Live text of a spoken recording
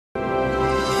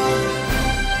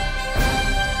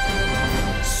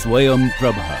Swayam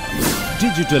Prabha.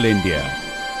 Digital India.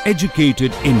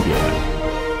 Educated India.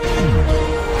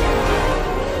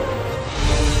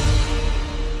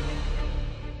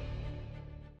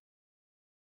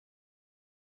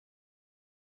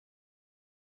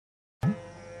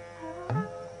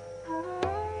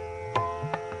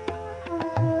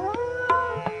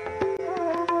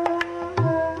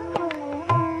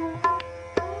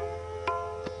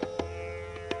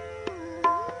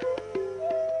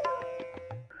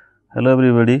 Hello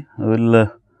everybody,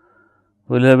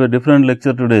 we'll have a different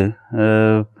lecture today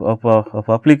of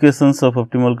applications of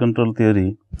optimal control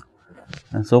theory.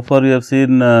 And so far we have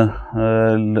seen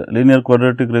linear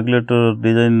quadratic regulator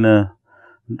design,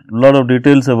 lot of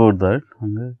details about that.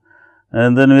 Okay.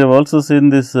 And then we have also seen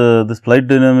this flight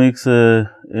dynamics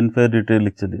in fair detail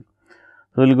actually.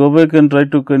 So we'll go back and try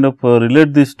to kind of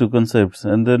relate these two concepts,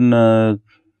 and then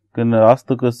can ask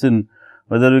the question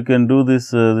whether we can do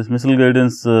this missile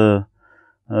guidance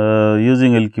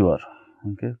using LQR.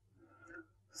 Okay.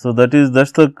 So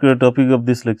that's the topic of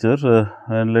this lecture,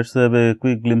 and let's have a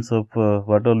quick glimpse of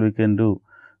what all we can do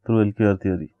through LQR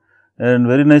theory. And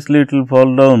very nicely it will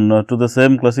fall down to the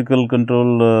same classical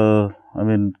control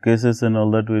cases and all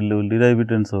that. We'll derive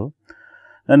it and so.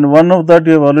 And one of that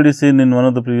you have already seen in one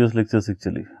of the previous lectures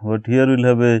actually, but here we'll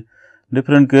have a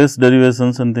different case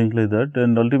derivations and things like that,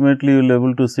 and ultimately you will be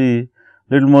able to see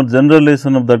little more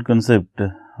generalization of that concept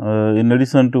in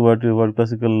addition to what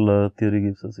classical theory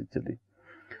gives us actually,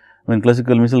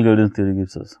 classical missile guidance theory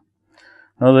gives us.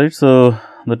 Alright, so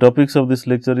the topics of this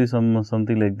lecture is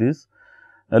something like this: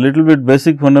 a little bit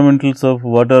basic fundamentals of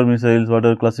what are missiles, what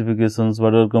are classifications,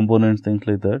 what are components, things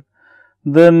like that.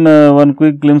 Then one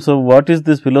quick glimpse of what is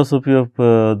this philosophy of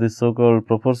this so called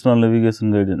proportional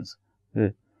navigation guidance.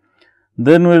 Okay.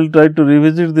 Then we will try to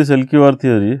revisit this LQR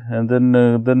theory, and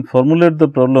then formulate the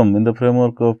problem in the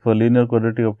framework of linear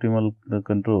quadratic optimal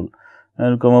control,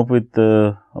 and come up with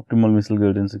optimal missile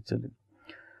guidance actually.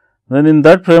 Then in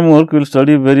that framework we will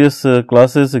study various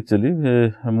classes actually,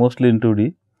 mostly in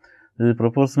 2D. This is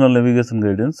proportional navigation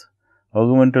guidance,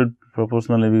 augmented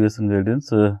proportional navigation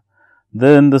guidance,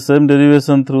 then the same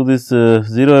derivation through this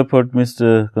zero effort missed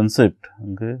concept,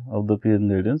 okay, of the PN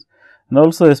guidance, and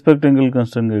also aspect angle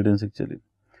constant guidance actually.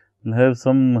 We will have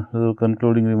some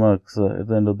concluding remarks at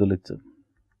the end of the lecture.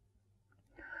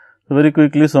 So very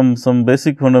quickly some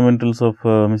basic fundamentals of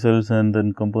missiles and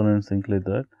then components, things like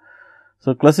that.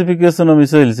 So classification of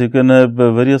missiles, you can have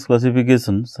various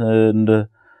classifications, and the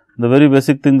very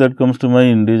basic thing that comes to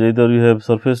mind is either you have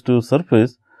surface to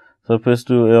surface, surface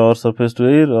to air, or surface to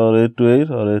air, or air to air,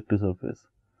 or air to surface.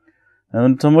 And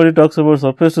when somebody talks about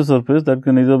surface to surface, that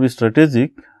can either be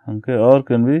strategic, okay, or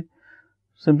can be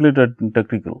simply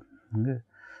tactical. Okay.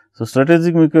 So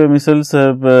strategic missiles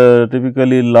have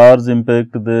typically large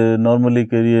impact. They normally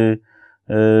carry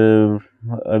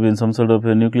some sort of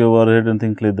a nuclear warhead and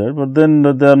things like that, but then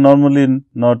they are normally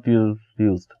not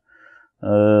used.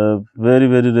 Very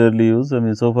rarely used.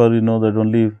 So far we know that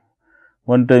only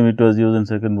one time it was used in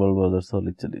Second World War, that's all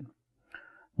actually.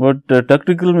 But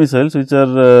tactical missiles, which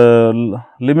are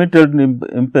limited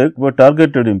impact but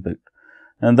targeted impact,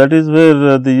 and that is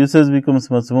where the usage becomes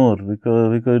much more,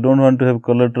 because you don't want to have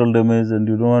collateral damage, and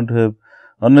you don't want to have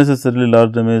unnecessarily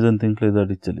large damage and things like that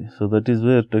actually. So that is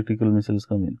where tactical missiles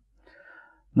come in.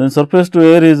 Then surface to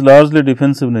air is largely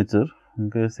defensive nature.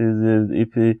 Okay, so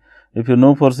if you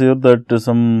know for sure that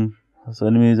some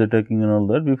enemy is attacking and all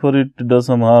that, before it does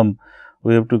some harm,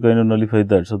 we have to kind of nullify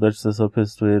that. So that's the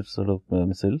surface to air sort of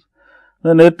missiles.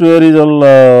 Then air to air is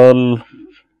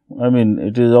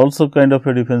it is also kind of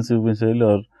a defensive missile,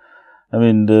 or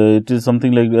it is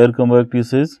something like air combat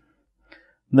usage.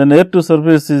 Then air to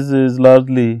surface is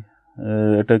largely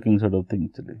attacking sort of thing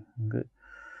actually. Okay.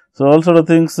 So all sort of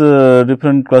things,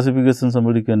 different classifications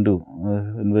somebody can do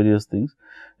in various things.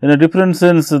 In a different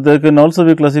sense, they can also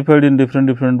be classified in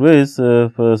different ways.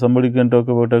 Somebody can talk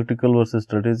about tactical versus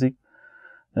strategic.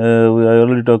 I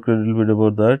already talked a little bit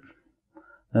about that.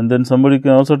 And then somebody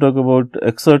can also talk about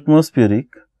exo-atmospheric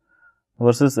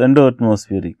versus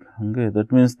endo-atmospheric. Okay,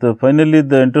 that means finally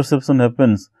the interception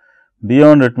happens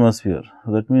beyond atmosphere.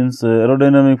 That means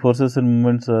aerodynamic forces and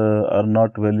movements are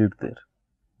not valid there.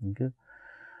 Okay.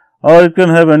 Or it can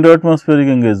have endo-atmospheric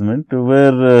engagement,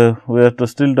 where we are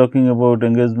still talking about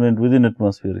engagement within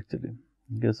atmosphere actually.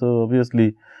 Okay, so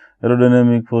obviously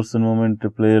aerodynamic force and moment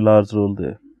play a large role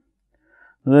there.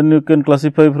 Then you can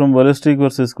classify from ballistic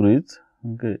versus cruise.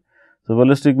 Okay. So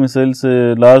ballistic missiles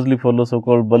largely follow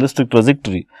so-called ballistic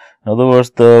trajectory. In other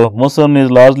words, the motion is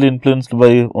largely influenced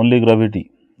by only gravity.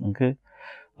 Okay.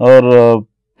 Or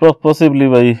possibly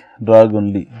by drag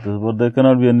only, but there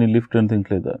cannot be any lift and things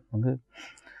like that. Okay.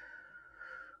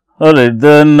 Alright,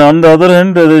 then on the other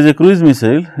hand, there is a cruise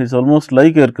missile. It's almost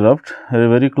like aircraft,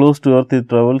 very close to Earth it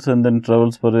travels and then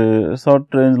travels for a short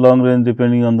range, long range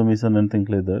depending on the mission and things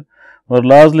like that. But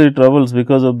largely it travels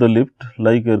because of the lift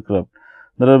like aircraft.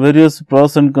 There are various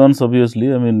pros and cons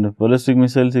obviously. I mean, ballistic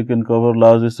missiles you can cover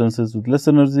large distances with less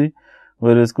energy,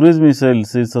 whereas cruise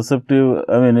missiles is susceptible.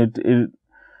 I mean,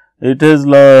 it has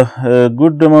a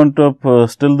good amount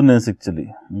of stealthiness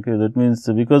actually. Okay, that means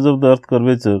because of the Earth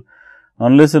curvature,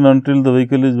 unless and until the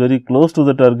vehicle is very close to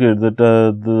the target, that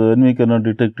the enemy cannot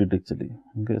detect it actually.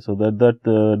 Okay, so that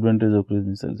advantage of cruise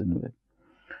missiles anyway.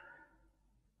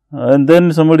 And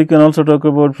then somebody can also talk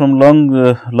about from long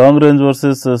range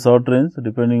versus short range,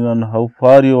 depending on how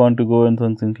far you want to go and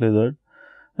things like that.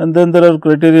 And then there are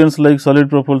criterions like solid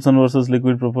propulsion versus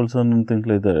liquid propulsion and things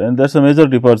like that. And that's a major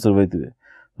departure by the way.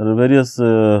 There are various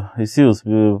issues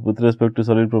with respect to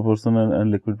solid propulsion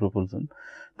and liquid propulsion.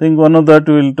 I think one of that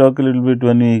we will talk a little bit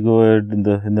when we go ahead in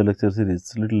the lecture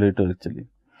series, a little later actually.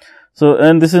 So,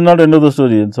 and this is not end of the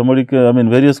story. And somebody can, I mean,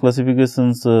 various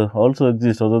classifications also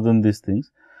exist other than these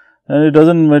things. And it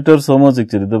doesn't matter so much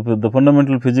actually. The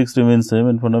fundamental physics remains same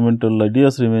and fundamental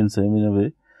ideas remain same in a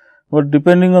way. But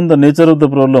depending on the nature of the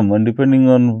problem and depending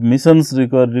on missions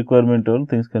requirement, all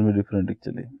things can be different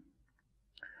actually.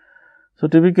 So,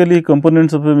 typically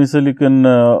components of a missile you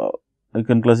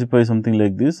can classify something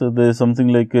like this. So, there is something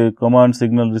like a command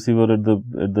signal receiver at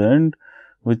the end,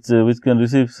 which can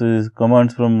receive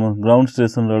commands from ground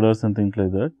station radars and things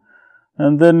like that.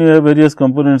 And then you have various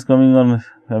components coming on.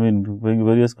 I mean,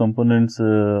 various components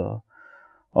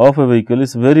of a vehicle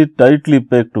is very tightly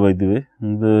packed by the way.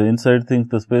 The inside things,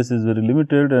 the space is very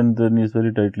limited and then is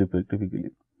very tightly packed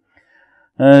typically.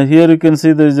 Here you can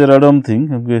see there is a radome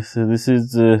thing. Okay, so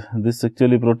this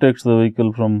actually protects the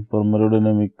vehicle from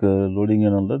aerodynamic loading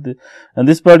and all that. And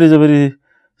this part is a very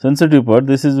sensitive part.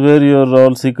 This is where your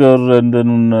all seeker and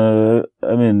then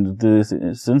I mean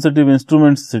the sensitive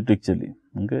instruments sit actually.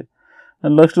 Okay,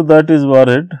 and next to that is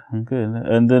warhead. Okay,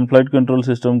 and then flight control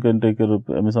system can take care of.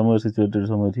 I mean, somewhere situated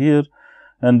somewhere here,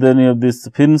 and then you have these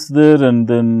fins there, and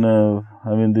then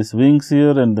I mean these wings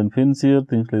here, and then fins here,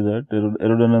 things like that.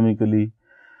 Aerodynamically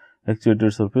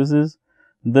actuated surfaces.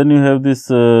 Then you have this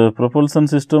propulsion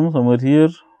system somewhere here.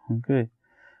 Okay,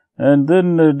 and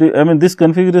then I mean this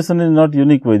configuration is not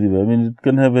unique by the way. I mean it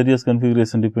can have various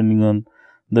configuration depending on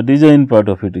the design part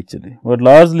of it actually. But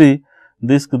largely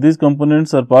these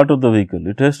components are part of the vehicle.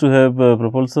 It has to have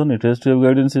propulsion, it has to have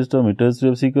guidance system, it has to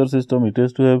have seeker system, it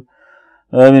has to have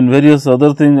I mean various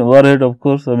other things, warhead of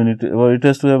course. I mean it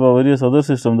has to have various other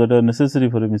systems that are necessary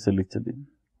for a missile actually.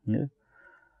 Yeah.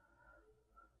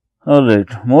 Alright,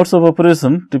 modes of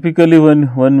operation. Typically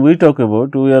when we talk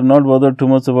about, we are not bothered too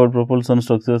much about propulsion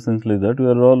structures, things like that. We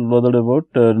are all bothered about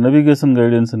navigation,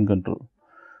 guidance and control.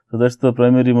 So, that is the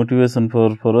primary motivation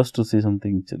for us to see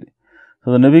something actually.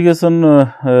 So, the navigation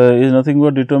is nothing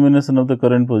but determination of the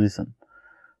current position.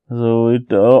 So,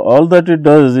 it all that it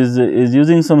does is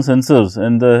using some sensors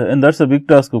and that is a big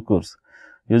task of course.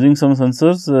 Using some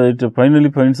sensors, it finally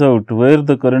finds out where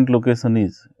the current location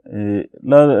is,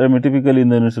 typically in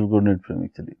the inertial coordinate frame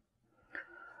actually.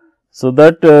 So,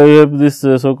 that we have this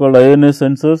so-called INS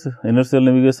sensors, inertial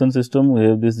navigation system, we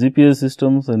have this GPS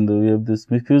systems and we have this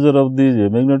diffuser of these,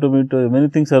 magnetometer, many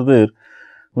things are there,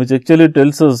 which actually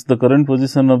tells us the current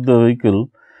position of the vehicle.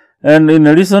 And in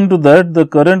addition to that, the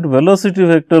current velocity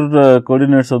vector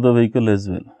coordinates of the vehicle as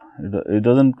well. It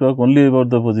does not talk only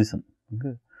about the position.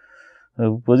 Okay.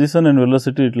 Position and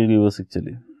velocity it will give us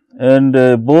actually, and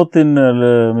both in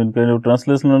I mean kind of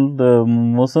translational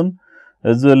motion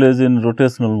as well as in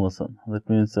rotational motion. That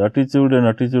means attitude and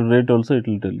attitude rate also it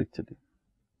will tell actually.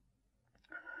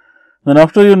 Then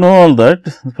after you know all that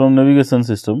from navigation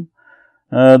system,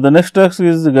 the next task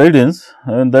is guidance,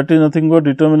 and that is nothing but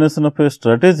determination of a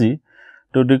strategy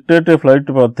to dictate a flight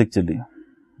path actually.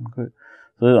 Okay.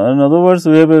 So, in other words,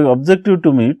 we have an objective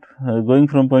to meet going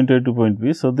from point A to point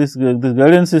B. So, this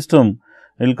guidance system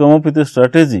will come up with a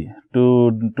strategy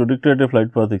to dictate a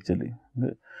flight path actually.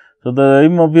 Okay. So, the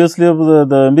aim obviously of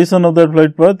the ambition of that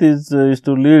flight path is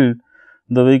to lead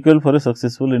the vehicle for a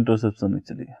successful interception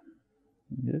actually.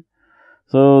 Okay.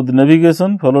 So, the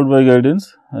navigation followed by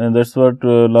guidance, and that is what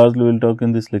largely we will talk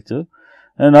in this lecture.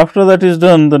 And after that is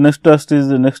done, the next task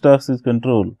is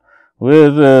control,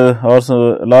 where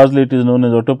also largely it is known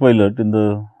as autopilot in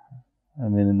the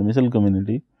missile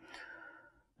community.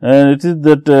 And it is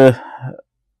that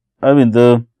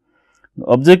the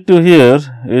objective here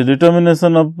is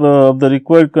determination of the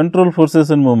required control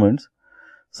forces and movements,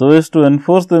 so as to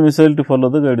enforce the missile to follow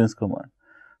the guidance command.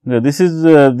 Okay,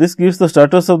 this gives the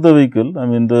status of the vehicle,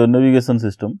 the navigation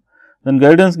system. then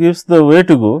guidance gives the way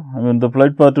to go, I mean the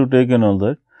flight path to take and all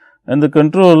that, and the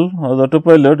control or the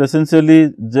autopilot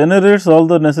essentially generates all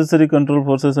the necessary control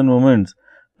forces and moments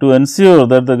to ensure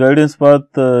that the guidance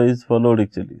path is followed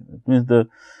actually. It means the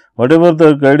whatever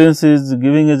the guidance is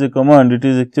giving as a command, it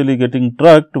is actually getting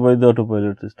tracked by the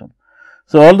autopilot system.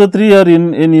 So, all the three are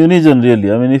in unison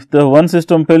really. I mean, if the one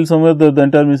system fails somewhere, the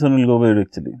entire mission will go bad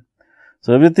actually.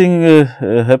 So, everything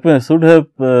should have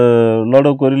lot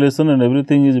of correlation and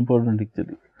everything is important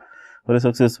actually for a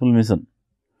successful mission.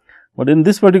 But in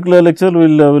this particular lecture, we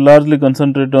will largely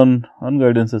concentrate on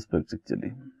guidance aspects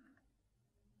actually.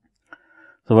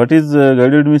 So, what is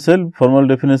guided missile? Formal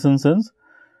definition sense.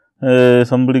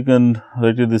 Somebody can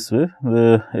write it this way.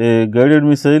 A guided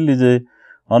missile is a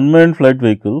unmanned flight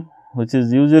vehicle which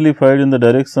is usually fired in the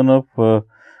direction of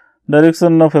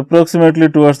approximately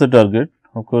towards the target.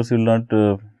 Of course, you will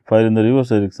not fire in the reverse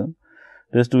direction.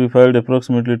 It has to be fired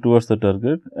approximately towards the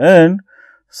target and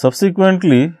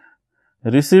subsequently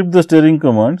receive the steering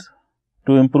commands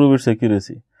to improve its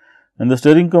accuracy. And the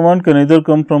steering command can either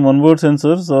come from onboard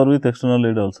sensors or with external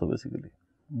aid also basically.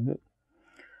 Okay.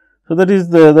 So,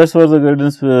 that's what the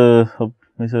guidance of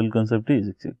missile concept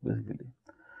is basically.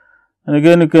 And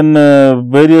again, you can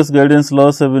various guidance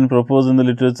laws have been proposed in the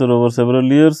literature over several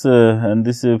years, and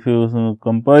this if you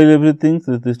compile everything,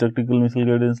 so this tactical missile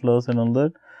guidance laws and all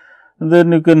that. And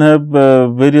then you can have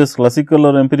various classical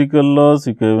or empirical laws,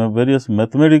 you can have various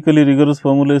mathematically rigorous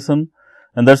formulation,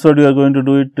 and that's what we are going to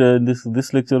do it in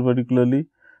this lecture particularly.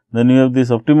 Then you have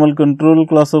this optimal control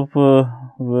class of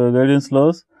guidance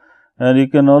laws, and you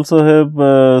can also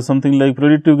have something like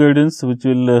predictive guidance, which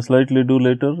we will slightly do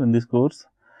later in this course.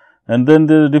 And then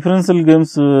the differential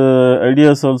games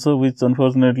ideas also, which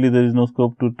unfortunately there is no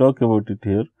scope to talk about it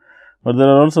here, but there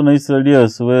are also nice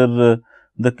ideas where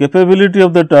the capability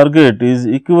of the target is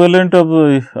equivalent of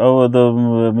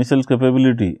the missile's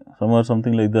capability,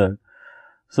 something like that.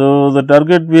 So, the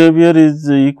target behavior is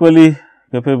equally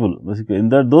capable basically. In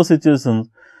those situations,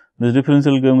 this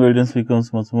differential game guidance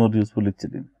becomes much more useful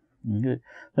actually. Okay.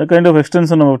 A kind of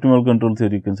extension of optimal control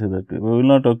theory, you can say that way. We will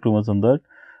not talk too much on that.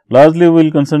 Largely, we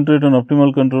will concentrate on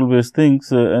optimal control based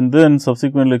things and then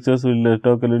subsequent lectures we will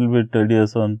talk a little bit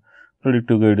ideas on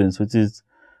predictive guidance, which is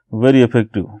very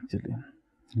effective actually.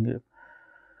 Okay.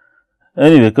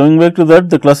 Anyway, coming back to that,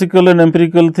 the classical and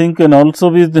empirical thing can also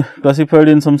be classified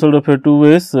in some sort of two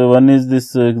ways. One is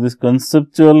this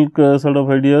conceptual sort of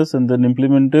ideas and then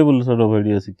implementable sort of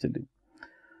ideas actually.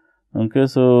 Okay,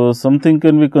 so something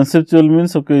can be conceptual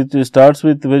means, okay, it starts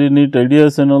with very neat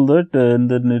ideas and all that, and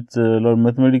then it's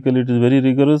mathematically it is very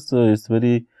rigorous, it's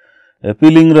very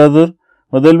appealing rather,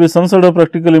 but there will be some sort of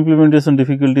practical implementation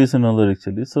difficulties and all that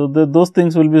actually. So, those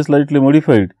things will be slightly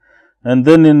modified, and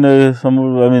then in this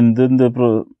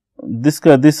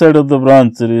side of the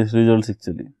branch results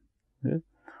actually. Okay.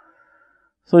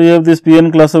 So, you have this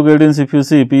PN class of guidance. If you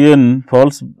see, PN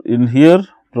falls in here.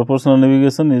 Proportional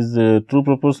navigation is true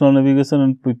proportional navigation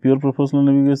and pure proportional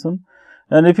navigation.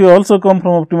 And if you also come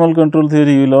from optimal control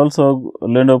theory, you will also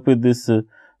land up with this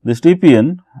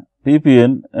TPN,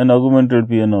 PPN and augmented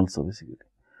PN also basically.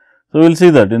 So, we will see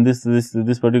that in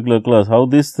this particular class, how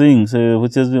these things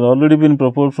which has already been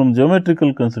proposed from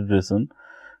geometrical consideration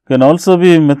can also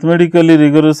be mathematically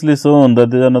rigorously shown that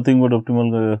they are nothing but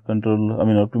optimal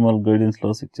optimal guidance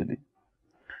laws actually.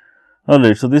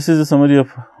 Alright, so this is a summary of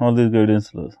all these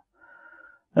guidance laws.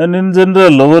 And in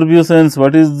general, overview sense,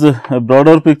 what is a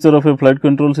broader picture of a flight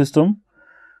control system?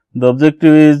 The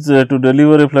objective is to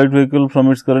deliver a flight vehicle from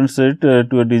its current state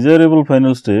to a desirable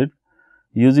final state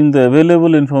using the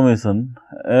available information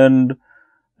and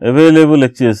available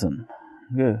actuation,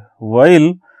 okay,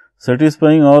 while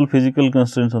satisfying all physical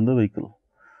constraints on the vehicle.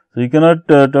 So, you cannot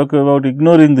talk about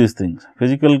ignoring these things.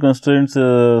 Physical constraints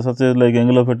such as like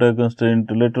angle of attack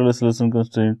constraint, lateral acceleration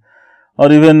constraint,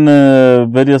 or even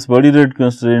various body rate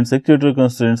constraints, actuator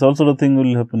constraints, all sort of thing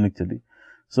will happen actually.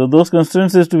 So, those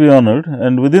constraints is to be honored,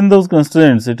 and within those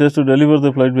constraints, it has to deliver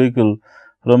the flight vehicle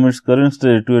from its current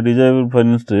state to a desirable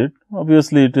final state.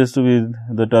 Obviously, it has to be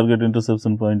the target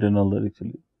interception point and all that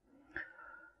actually.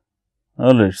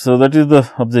 Alright, so that is the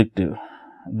objective.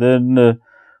 Then,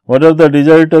 what are the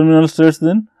desired terminal states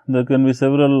then? There can be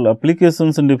several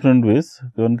applications in different ways.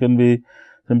 One can be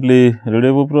simply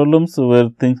rendezvous problems where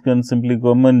things can simply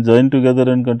come and join together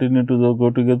and continue to go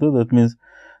together. That means,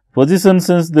 position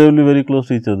sense they will be very close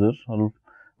to each other,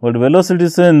 but velocity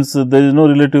sense there is no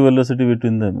relative velocity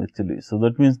between them actually. So,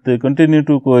 that means they continue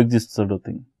to coexist sort of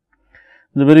thing.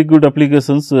 The very good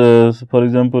applications, for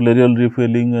example, aerial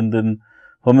refueling and then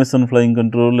formation flying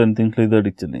control and things like that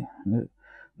actually.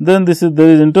 Then there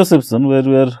is interception where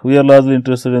we are largely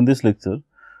interested in this lecture.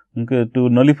 okay, to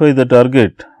nullify the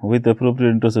target with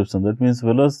appropriate interception. That means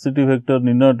velocity vector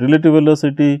need not, relative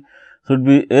velocity should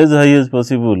be as high as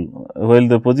possible, while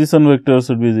the position vector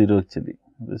should be 0 actually,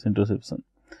 this interception.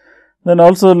 Then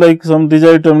also like some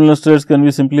desired terminal states can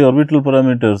be simply orbital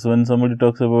parameters when somebody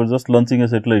talks about just launching a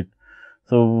satellite.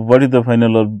 So, what is the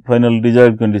final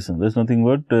desired condition? There is nothing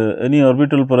but any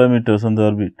orbital parameters on the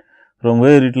orbit from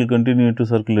where it will continue to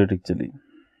circulate actually.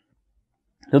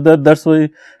 So, that's why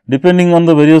depending on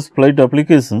the various flight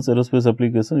applications, aerospace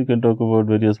applications, we can talk about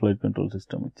various flight control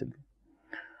system actually.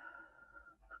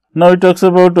 Now, it talks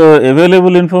about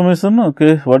available information.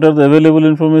 Okay, what are the available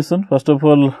information? First of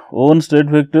all, own state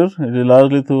vector, it is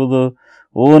largely through the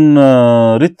own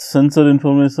rich sensor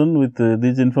information. With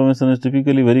this information is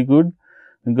typically very good,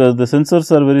 because the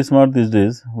sensors are very smart these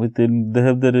days. They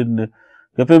have their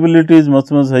capability is much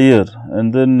higher,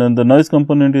 and then the noise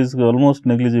component is almost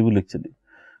negligible actually.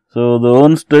 So, the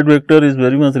own state vector is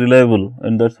very much reliable,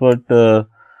 and that is what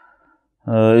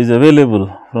is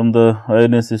available from the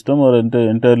INS system or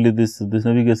entirely this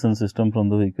navigation system from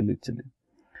the vehicle actually.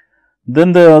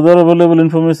 Then the other available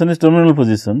information is terminal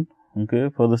position, okay,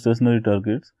 for the stationary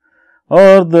targets,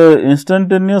 or the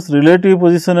instantaneous relative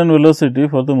position and velocity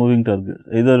for the moving target,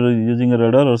 either using a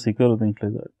radar or seeker or things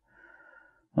like that.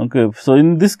 Okay, so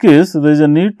in this case, there is a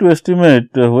need to estimate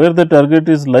where the target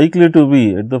is likely to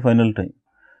be at the final time,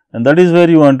 and that is where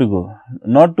you want to go,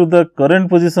 not to the current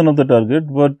position of the target,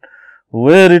 but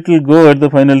where it will go at the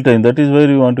final time. That is where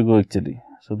you want to go actually.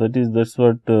 So, that's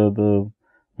what the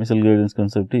missile guidance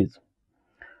concept is.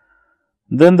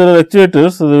 Then there are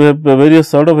actuators. So, we have various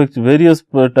types of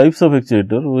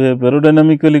actuator. We have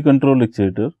aerodynamically controlled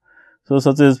actuator. So,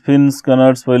 such as fins,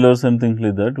 canards, spoilers and things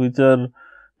like that, which are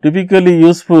typically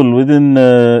useful within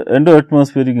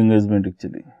endo-atmospheric engagement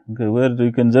actually, okay, where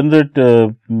you can generate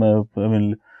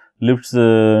lifts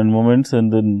and moments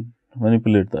and then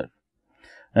manipulate that.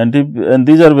 And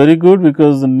these are very good,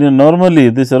 because normally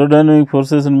these aerodynamic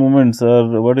forces and moments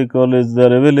are what we call as they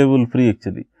are available free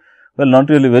actually. Well, not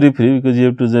really very free, because you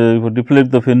have to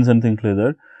deflect the fins and things like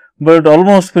that, but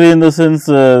almost free in the sense,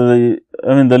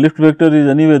 the lift vector is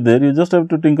anyway there, you just have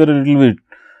to tinker a little bit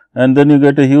and then you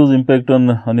get a huge impact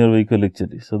on your vehicle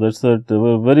actually. So, that is that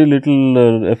very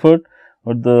little effort,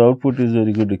 but the output is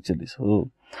very good actually.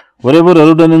 So, wherever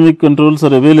aerodynamic controls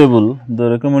are available,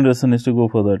 the recommendation is to go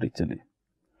for that actually.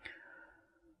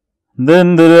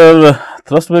 Then there are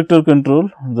thrust vector control,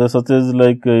 such as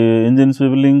like engine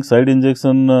swiveling, side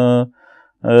injection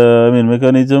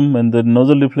mechanism, and the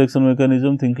nozzle deflection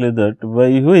mechanism, things like that,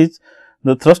 by which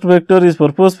the thrust vector is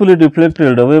purposefully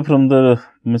deflected away from the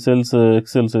missile's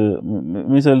axis,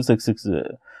 own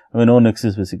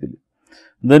axis basically.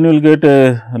 Then you will get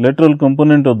a lateral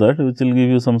component of that, which will give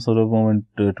you some sort of moment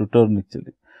to turn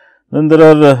actually. Then there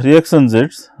are reaction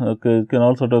jets. Okay, you can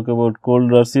also talk about cold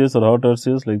RCS or hot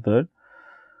RCS like that.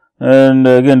 And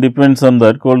again, depends on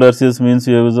that. Cold RCS means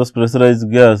you have just pressurized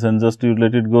gas and just you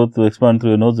let it go to expand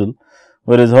through a nozzle.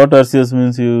 Whereas hot RCS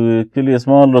means you actually a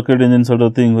small rocket engine sort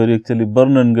of thing where you actually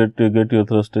burn and get your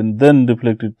thrust and then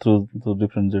deflect it through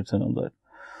different jets and all that.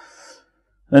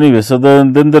 Anyway, so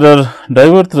then there are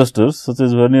divert thrusters such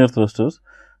as vernier thrusters.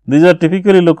 These are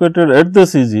typically located at the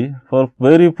CG for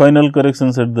very final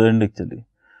corrections at the end actually.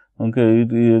 Okay,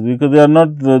 because they are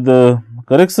not the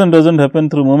correction doesn't happen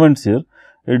through moments here.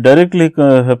 It directly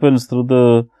happens through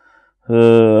the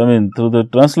through the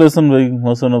translation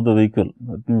motion of the vehicle.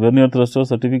 Vernier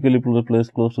thrusters are typically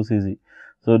placed close to CG.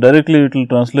 So, directly it will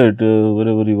translate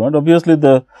wherever you want. Obviously,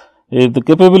 the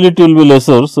capability will be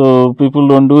lesser. So, people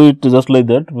do not do it just like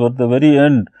that, but the very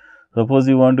end, suppose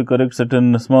you want to correct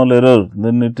certain small error,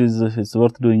 then it's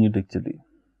worth doing it actually.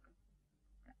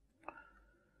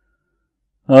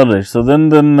 Alright, so then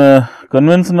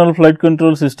conventional flight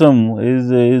control system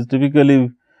is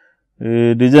typically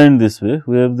designed this way.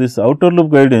 We have this outer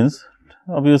loop guidance,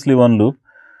 obviously one loop,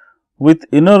 with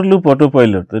inner loop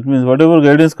autopilot. That means, whatever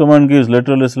guidance command gives,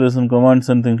 lateral acceleration commands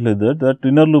and things like that, that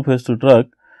inner loop has to track.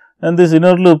 And this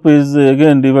inner loop is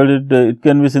again divided, it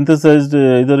can be synthesized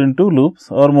either in 2 loops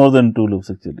or more than 2 loops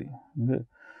actually. Okay.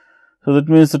 So, that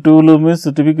means 2 loop means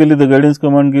typically the guidance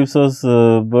command gives us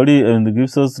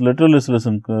gives us lateral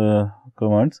acceleration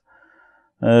commands.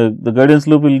 The guidance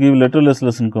loop will give lateral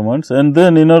acceleration commands, and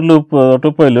then inner loop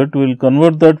autopilot will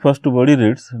convert that first to body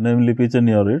rates, namely pitch and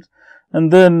yaw rates,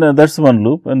 and then that is one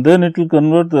loop, and then it will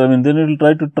convert, then it will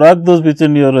try to track those pitch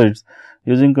and yaw rates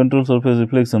using control surface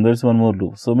reflection. That is one more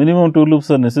loop. So, minimum 2 loops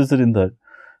are necessary in that,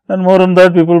 and more on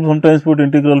that people sometimes put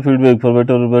integral feedback for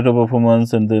better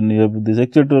performance, and then you have these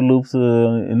actuator loops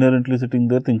inherently sitting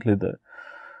there, things like that.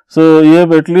 So, you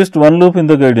have at least one loop in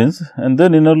the guidance, and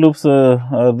then inner loops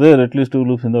are there, at least 2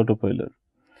 loops in the autopilot.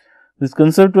 This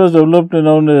concept was developed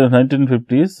around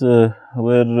 1950s,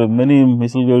 where many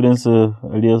missile guidance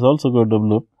ideas also got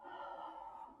developed.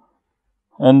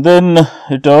 And then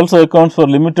it also accounts for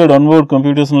limited onboard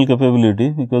computational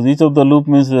capability, because each of the loop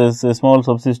means a small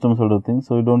subsystem sort of thing.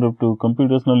 So, you do not have to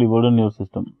computationally burden your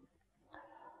system.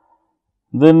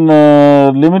 Then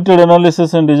limited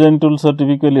analysis and design tools are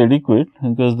typically adequate,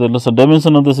 because the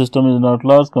dimension of the system is not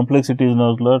large, complexity is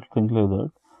not large, things like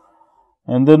that.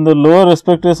 And then the lower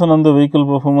expectation on the vehicle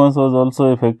performance was also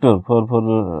a factor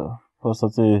for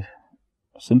such a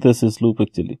synthesis loop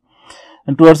actually.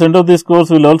 And towards the end of this course,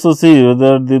 we will also see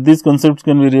whether these concepts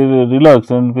can be relaxed,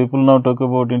 and people now talk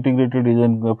about integrated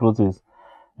design approaches,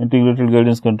 integrated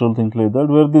guidance control, things like that,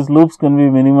 where these loops can be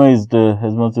minimized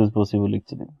as much as possible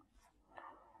actually.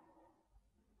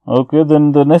 Okay,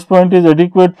 then the next point is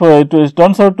adequate for, it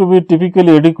turns out to be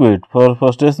typically adequate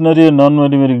for stationary and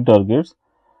non-maneuvering targets,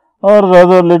 or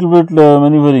rather little bit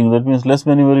maneuvering, that means less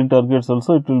maneuvering targets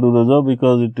also it will do the job,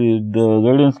 because the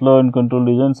guidance law and control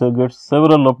design gets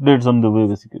several updates on the way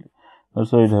basically, that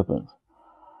is why it happens.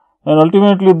 And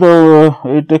ultimately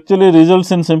it actually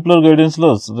results in simpler guidance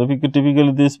laws,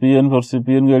 typically this PN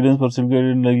guidance, pursuit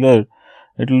guidance like that,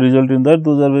 it will result in that.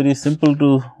 Those are very simple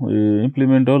to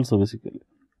implement also basically.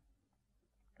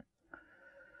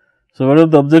 So, what are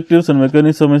the objectives and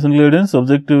mechanics of missile guidance?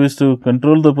 Objective is to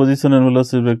control the position and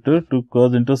velocity vector to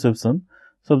cause interception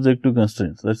subject to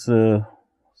constraints. That is a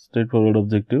straightforward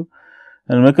objective.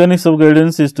 And mechanics of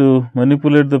guidance is to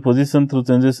manipulate the position through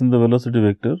changes in the velocity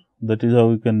vector. That is how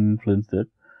we can influence that.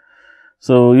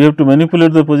 So, you have to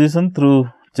manipulate the position through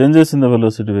changes in the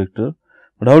velocity vector.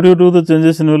 But how do you do the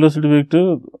changes in velocity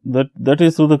vector? That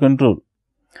is through the control.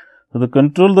 So, the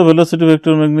control the velocity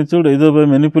vector magnitude either by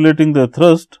manipulating the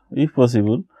thrust if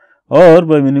possible, or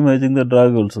by minimizing the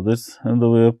drag also. That is the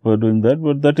way of doing that,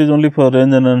 but that is only for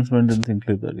range enhancement and things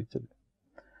like that actually.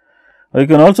 You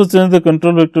can also change the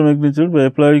control vector magnitude by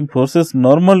applying forces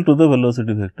normal to the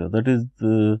velocity vector. That is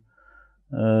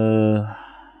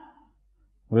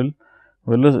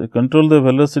control the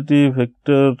velocity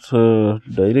vector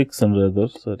direction rather,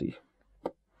 sorry.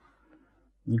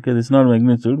 Okay, this is not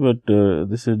magnitude, but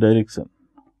this is direction.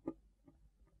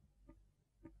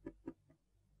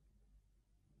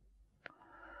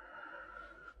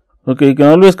 Okay, you can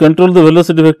always control the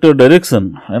velocity vector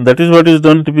direction, and that is what is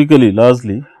done typically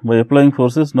largely by applying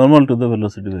forces normal to the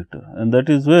velocity vector, and that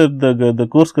is where the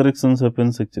course corrections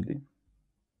happens actually.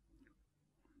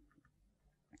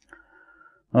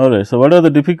 Alright, so what are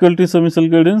the difficulties of missile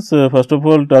guidance? First of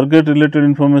all, target related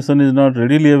information is not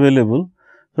readily available.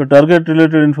 So, target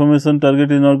related information, target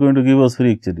is not going to give us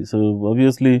free actually. So,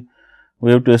 obviously,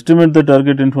 we have to estimate the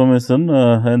target information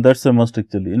and that is a must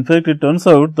actually. In fact, it turns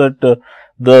out that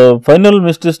the final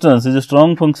missed distance is a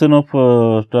strong function of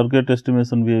target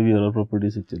estimation behavior or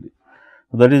properties actually.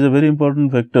 So, that is a very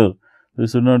important factor. We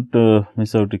should not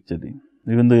miss out actually,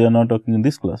 even though we are not talking in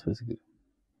this class basically.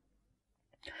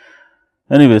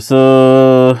 Anyway,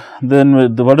 so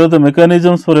then what are the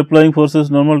mechanisms for applying forces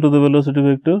normal to the velocity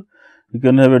vector? You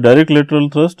can have a direct lateral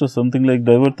thrust or something like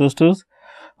divert thrusters,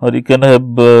 or you can have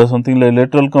something like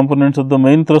lateral components of the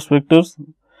main thrust vectors.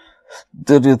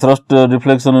 There is thrust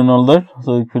deflection and all that.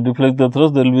 So, if you deflect the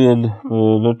thrust, there will be a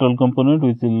lateral component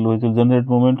which will generate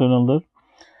moment and all that.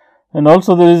 And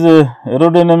also there is a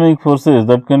aerodynamic forces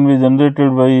that can be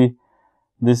generated by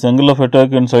this angle of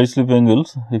attack and side slip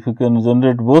angles. If you can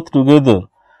generate both together,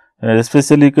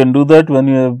 especially you can do that when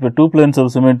you have two planes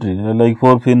of symmetry like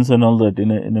 4 fins and all that. In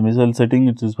a missile setting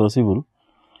it is possible.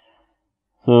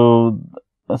 So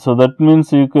that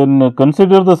means you can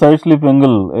consider the side slip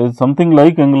angle as something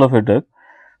like angle of attack,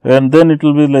 and then it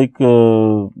will be like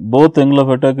both angle of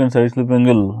attack and side slip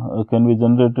angle can be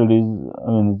generated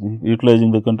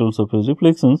utilizing the control surface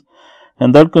reflections,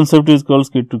 and that concept is called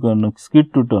skid to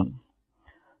turn.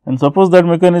 And suppose that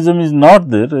mechanism is not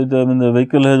there, the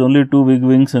vehicle has only 2 big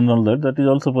wings and all that, that is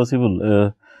also possible,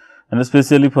 and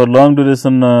especially for long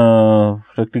duration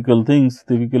practical things,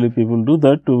 typically people do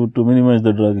that to minimize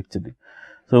the drag actually.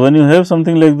 So, when you have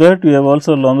something like that, you have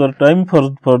also longer time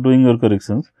for doing your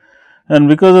corrections, and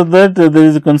because of that there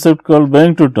is a concept called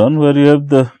bank to turn, where you have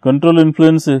the control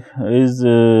influence is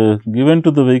given to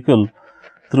the vehicle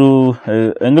through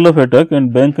angle of attack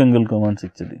and bank angle commands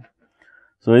actually.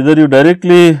 So, either you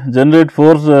directly generate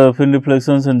force fin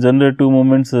deflections and generate 2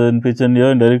 moments in pitch and yaw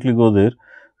and directly go there,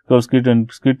 called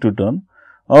skid to turn,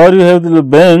 or you have the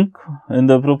bank in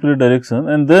the appropriate direction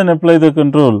and then apply the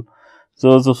control.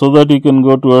 So that you can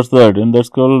go towards that, and that is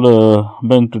called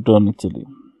bank to turn actually.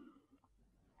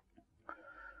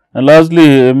 and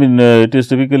largely I mean it is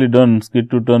typically done skid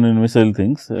to turn in missile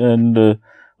things, and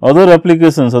other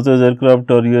applications such as aircraft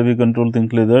or UAV control,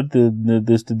 things like that,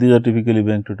 these are typically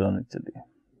bank to turn actually.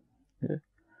 Okay.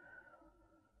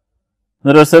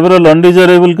 There are several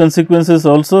undesirable consequences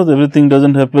also. Everything does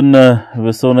not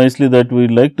happen so nicely that we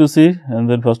like to see, and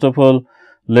then first of all,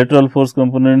 lateral force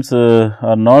components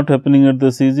are not happening at the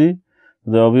CG.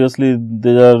 Obviously,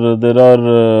 there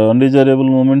are undesirable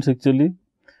moments actually,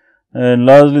 and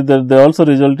largely they also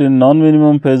result in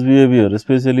non-minimum phase behavior,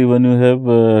 especially when you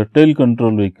have tail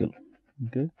control vehicle.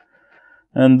 Okay.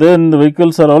 And then the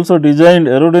vehicles are also designed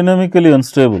aerodynamically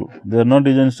unstable. They are not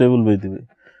designed stable, by the way,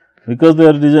 because they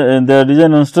are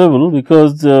designed unstable,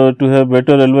 because to have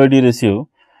better LYD ratio,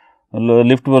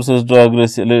 lift versus drag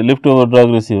ratio, lift over drag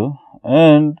ratio,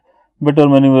 and better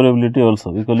maneuverability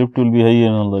also, because lift will be high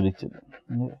and all that actually.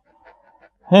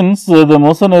 Hence, the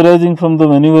motion arising from the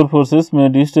maneuver forces may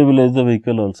destabilize the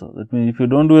vehicle also. That means, if you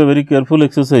do not do a very careful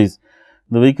exercise,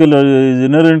 the vehicle is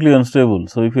inherently unstable.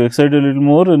 So, if you excite a little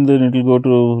more, and then it will go to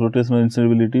rotational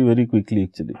instability very quickly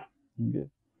actually. Okay.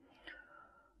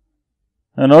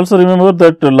 And also remember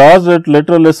that large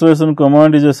lateral acceleration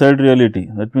command is a sad reality.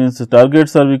 That means, the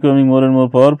targets are becoming more and more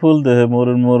powerful, they have more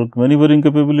and more maneuvering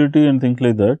capability and things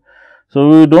like that. So,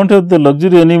 we do not have the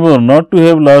luxury anymore not to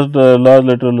have large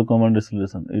lateral command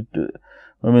acceleration.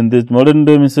 I mean, these modern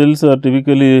day missiles are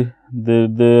typically,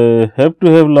 they have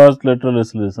to have large lateral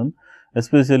acceleration,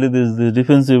 especially these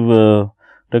defensive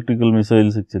tactical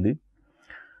missiles actually.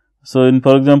 So,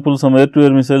 for example, some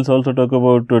air-to-air missiles also talk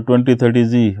about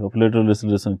 20-30 G of lateral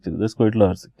acceleration actually, that is quite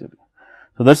large actually.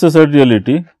 So, that is a sad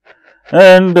reality,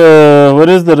 and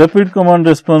whereas the rapid command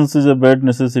response is a bad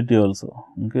necessity also.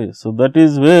 Okay. So, that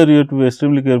is where you have to be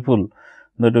extremely careful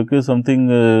that okay,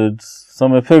 something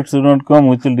some effects do not come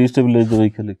which will destabilize the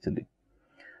vehicle actually.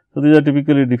 So, these are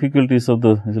typically difficulties of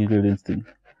the missile guidance thing.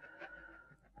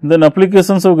 Then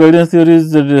applications of guidance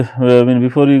theories, I mean,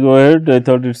 before we go ahead, I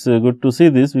thought it is good to see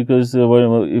this, because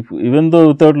even though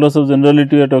without loss of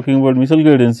generality we are talking about missile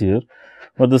guidance here,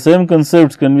 but the same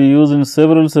concepts can be used in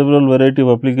several variety of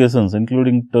applications,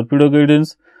 including torpedo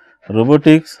guidance,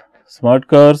 robotics, smart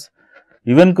cars,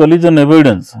 even collision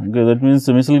avoidance. Okay, that means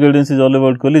missile guidance is all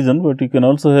about collision, but you can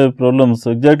also have problems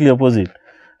exactly opposite,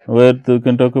 where you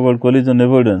can talk about collision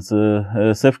avoidance,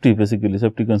 safety, basically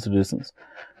safety considerations.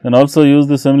 Can also use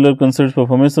the similar concepts for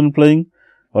formation flying,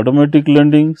 automatic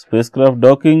landing, spacecraft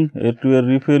docking, air-to-air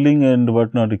refueling, and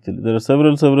whatnot actually. There are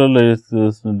several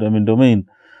I mean domain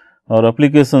or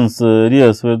applications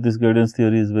areas where this guidance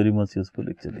theory is very much useful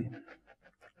actually.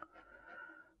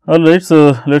 Alright,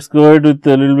 so let us go ahead with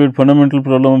a little bit fundamental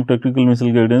problem of tactical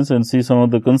missile guidance and see some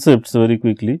of the concepts very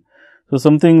quickly. So,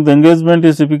 the engagement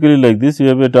is typically like this. You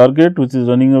have a target which is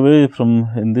running away from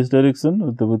in this direction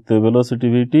with the velocity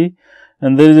Vt,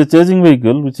 and there is a chasing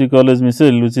vehicle which we call as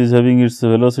missile, which is having its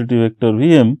velocity vector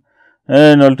Vm,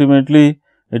 and ultimately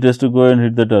it has to go and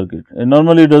hit the target. And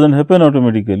normally it does not happen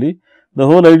automatically. The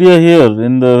whole idea here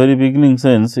in the very beginning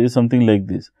sense is something like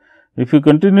this. If you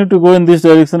continue to go in this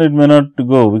direction, it may not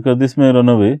go, because this may run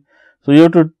away. So, you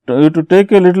have to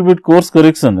take a little bit course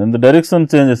correction and the direction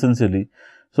change essentially,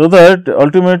 so that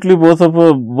ultimately both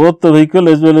the vehicle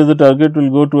as well as the target will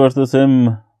go towards the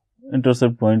same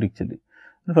intercept point actually,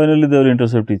 and finally they will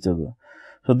intercept each other.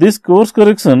 So, this course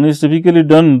correction is typically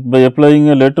done by applying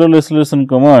a lateral acceleration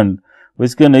command,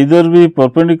 which can either be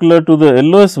perpendicular to the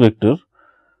LOS vector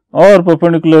or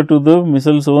perpendicular to the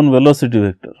missile's own velocity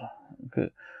vector. Okay.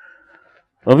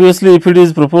 Obviously, if it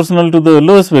is proportional to the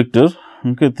LOS vector,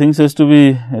 okay, things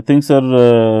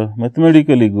are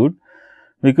mathematically good,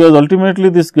 because ultimately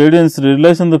this guidance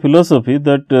relies on the philosophy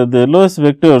that the LOS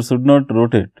vector should not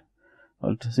rotate.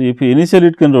 See, if initially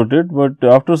it can rotate, but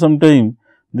after some time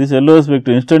this LOS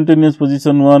vector, instantaneous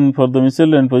position 1 for the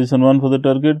missile and position 1 for the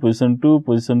target, position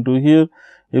 2 here,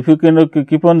 if you can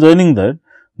keep on joining that,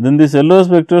 then this LOS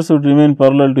vector should remain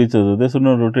parallel to each other, they should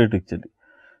not rotate actually.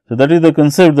 So, that is the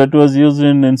concept that was used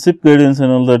in SIP guidance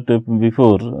and all that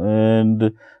before,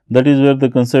 and that is where the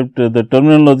concept, the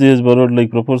terminology is borrowed, like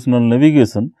proportional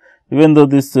navigation, even though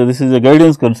this is a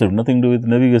guidance concept, nothing to do with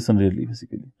navigation really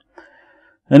basically.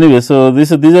 Anyway, so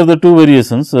these are the two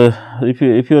variations.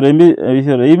 If your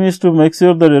aim is to make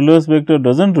sure that LOS vector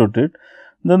does not rotate,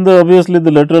 then obviously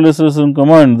the lateral acceleration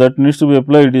command that needs to be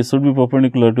applied should be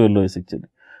perpendicular to LOS actually.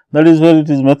 That is where it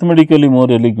is mathematically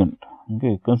more elegant.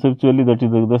 Okay, conceptually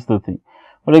that's the thing.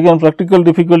 But again, practical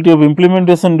difficulty of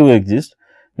implementation do exist,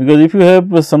 because if you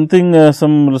have something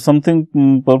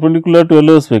perpendicular to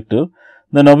LOS vector,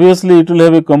 then obviously it will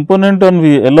have a component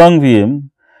along Vm,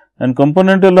 and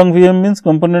component along Vm means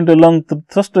component along the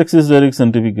thrust axis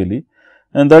direction typically,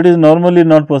 and that is normally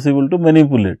not possible to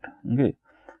manipulate. Okay.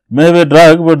 May have a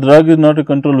drag, but drag is not a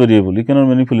control variable, you cannot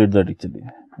manipulate that actually.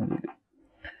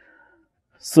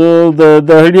 So, the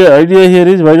idea here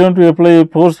is, why don't we apply a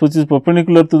force which is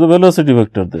perpendicular to the velocity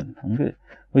vector then, okay,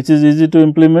 which is easy to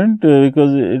implement,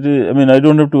 because it is, I mean, I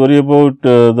do not have to worry about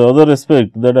the other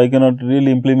aspect, that I cannot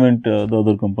really implement the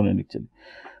other component actually,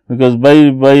 because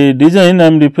by design I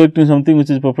am reflecting something which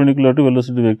is perpendicular to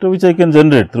velocity vector, which I can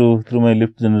generate through my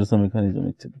lift generation mechanism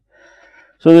actually.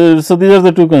 So, these are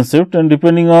the two concepts, and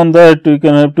depending on that we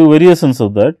can have two variations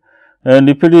of that, and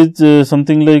if it is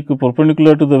something like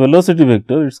perpendicular to the velocity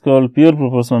vector, it is called pure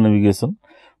proportional navigation,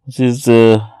 which is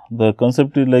the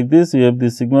concept is like this. You have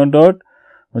this sigma dot,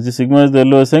 which is sigma is the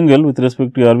LOS angle with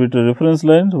respect to arbitrary reference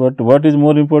lines, but what is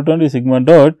more important is sigma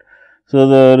dot. So,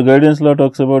 the guidance law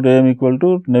talks about AM equal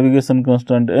to navigation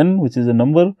constant n, which is a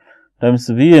number, times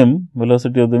Vm,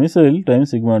 velocity of the missile, times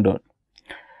sigma dot.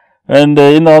 And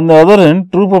on the other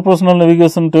hand, true proportional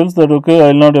navigation tells that, okay, I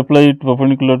will not apply it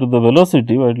perpendicular to the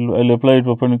velocity, I will apply it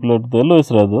perpendicular to the LOS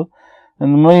rather,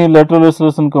 and my lateral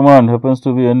acceleration command happens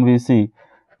to be NVC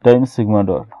times sigma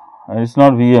dot, and it is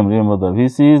not Vm, remember that,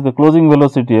 Vc is the closing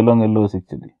velocity along LOS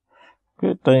actually,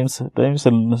 okay, times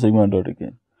sigma dot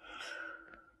again.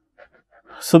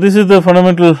 So, this is the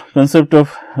fundamental concept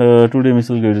of 2D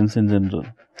missile guidance in general.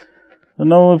 So,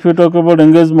 now if you talk about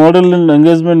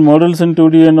engagement models in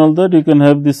 2D and all that, you can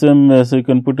have the same, so you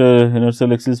can put a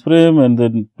inertial axis frame, and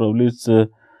then probably it's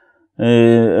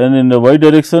and in the y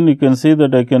direction you can see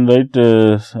that I can write,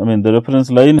 I mean the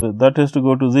reference line that has to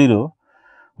go to 0,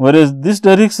 whereas this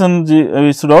direction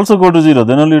it should also go to 0,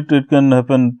 then only it can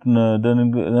happen,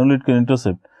 then only it can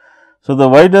intercept. So, the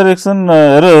y direction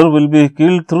error will be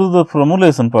killed through the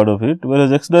formulation part of it,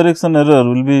 whereas x direction error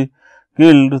will be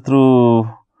killed through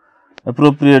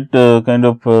appropriate kind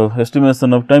of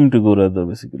estimation of time to go rather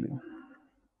basically.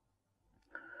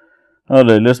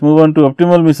 Alright, let us move on to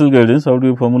optimal missile guidance, how do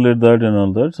you formulate that and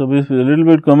all that. So, we a little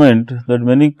bit comment that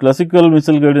many classical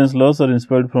missile guidance laws are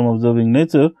inspired from observing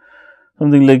nature,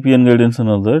 something like PN guidance and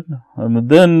all that.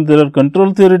 Then there are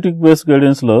control theoretic based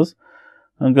guidance laws,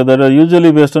 okay, that are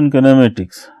usually based on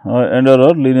kinematics and or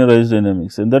linearized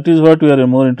dynamics, and that is what we are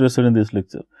more interested in this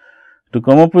lecture, to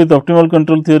come up with optimal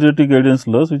control theoretic guidance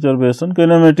laws which are based on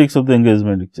kinematics of the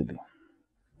engagement actually.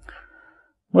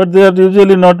 But they are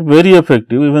usually not very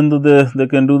effective, even though they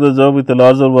can do the job with a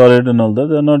larger warhead and all that,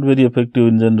 they are not very effective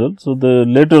in general. So, the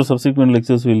later subsequent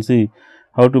lectures we will see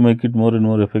how to make it more and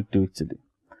more effective actually.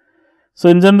 So,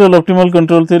 in general, optimal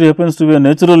control theory happens to be a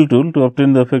natural tool to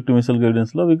obtain the effective missile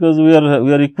guidance law, because we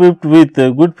are equipped with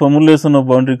a good formulation of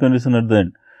boundary condition at the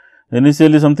end.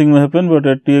 Initially something may happen, but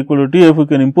at T equal to Tf we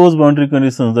can impose boundary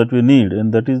conditions that we need,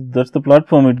 and that's the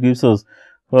platform it gives us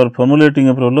for formulating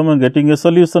a problem and getting a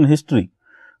solution history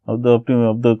of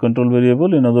the control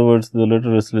variable, in other words the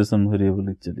lateral acceleration variable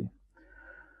actually.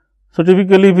 So,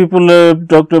 typically people have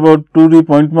talked about 2D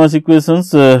point mass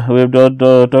equations, we have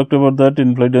talked about that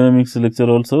in flight dynamics lecture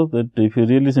also, that if you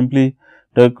really simply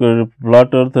take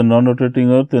flat earth and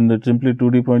non-rotating earth and that simply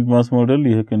 2D point mass model,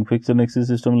 you can fix an axis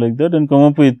system like that and come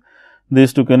up with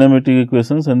these two kinematic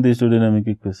equations and these two dynamic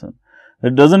equations.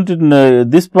 It does not,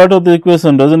 this part of the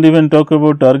equation does not even talk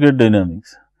about target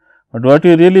dynamics, but what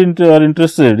you really are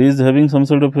interested is having some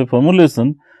sort of a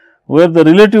formulation where the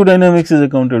relative dynamics is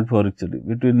accounted for actually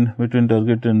between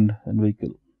target and vehicle.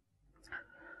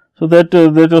 So, that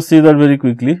let us see that very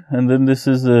quickly, and then this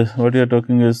is what we are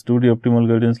talking is 2D optimal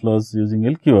guidance laws using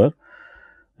LQR.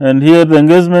 And here the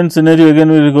engagement scenario again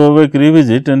we will go back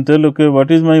revisit and tell, okay, what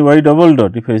is my y double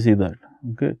dot if I see that,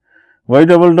 okay. Y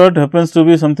double dot happens to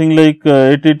be something like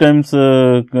 80 times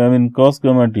cos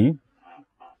gamma t,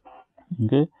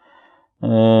 okay.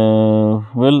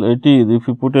 Well, 80 if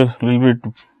you put a little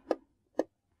bit,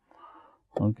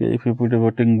 okay, if you put a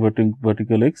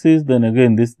vertical axis, then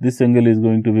again this angle is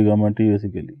going to be gamma t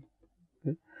basically.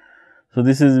 Okay. So,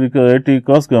 this is because 80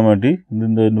 cos gamma t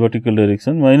in the vertical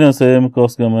direction minus am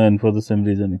cos gamma n for the same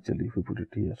reason actually if you put it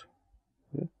here.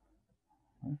 Okay.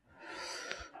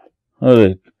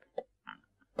 Alright.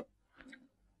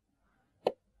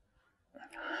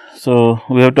 So,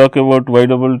 we have talked about y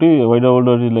double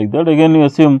dot is like that. Again you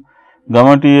assume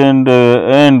gamma t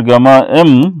and gamma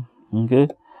m, okay,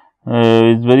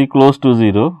 is very close to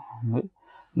 0. Okay.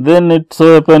 Then it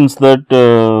so happens that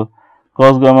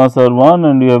cos gammas are 1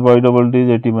 and you have y double t is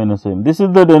 80 minus m. This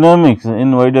is the dynamics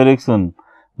in y direction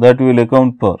that we will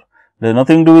account for. There is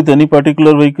nothing to do with any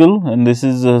particular vehicle, and this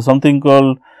is something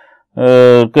called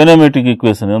kinematic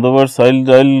equation. In other words, I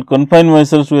will confine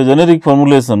myself to a generic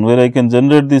formulation where I can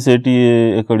generate this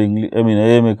ATA accordingly, I mean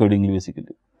AM accordingly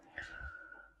basically.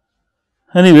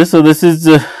 Anyway, so this is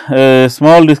a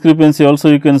small discrepancy also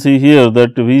you can see here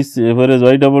that Vc, whereas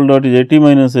y double dot is AT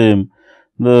minus AM,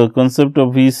 the concept of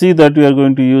Vc that we are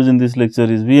going to use in this lecture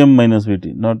is Vm minus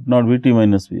Vt, not Vt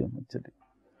minus Vm actually.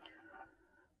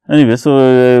 Anyway,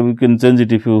 so we can change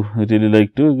it if you really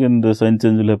like to, again the sign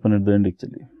change will happen at the end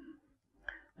actually.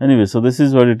 Anyway, so this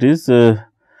is what it is. Now,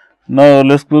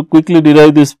 let us quickly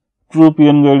derive this true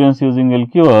PN guidance using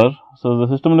LQR. So, the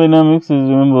system dynamics is,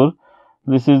 remember,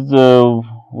 this is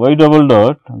y double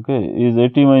dot, okay, is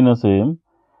AT minus AM,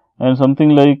 and something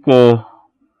like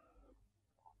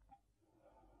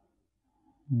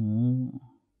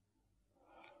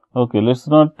okay, let's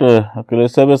not okay,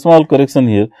 let's have a small correction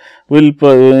here. We'll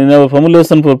in our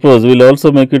formulation purpose, we'll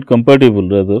also make it compatible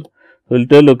rather. We'll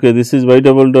tell, okay, this is y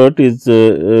double dot is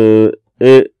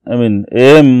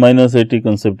AM minus AT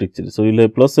concept actually. So, we'll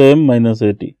have plus AM minus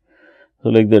AT. So,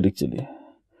 like that actually.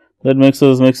 That makes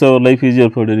our life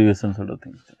easier for derivation sort of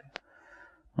thing.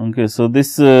 Okay, so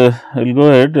this will go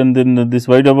ahead, and then this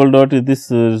y double dot is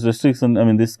this restriction,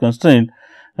 this constraint,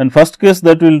 and first case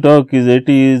that we will talk is AT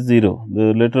is 0.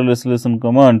 The lateral acceleration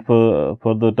command for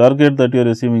the target that you are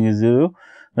assuming is 0.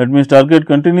 That means target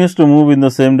continues to move in the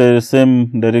same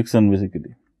direction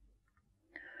basically.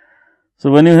 So,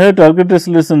 when you have target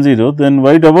acceleration 0, then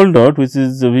y double dot, which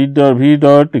is v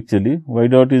dot actually, y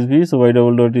dot is v, so y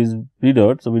double dot is v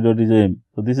dot, so v dot is AM.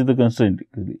 So, this is the constraint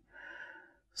actually.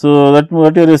 So, that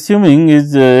what you are assuming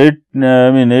is AT,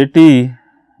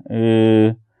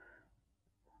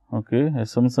 okay,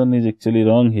 assumption is actually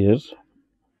wrong here.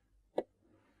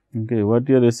 Okay, what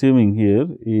you are assuming here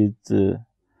is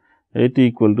AT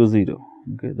equal to 0.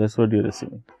 Okay, that is what you are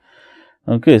assuming.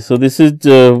 Okay, so this is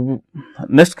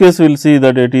next case we will see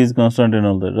that AT is constant and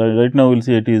all that. Right now we will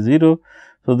see AT is 0.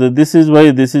 So, this is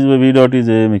why v dot is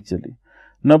AM actually.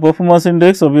 Now, performance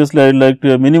index, obviously I would like to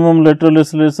have minimum lateral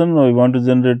acceleration, I want to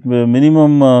generate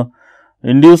minimum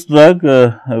induced drag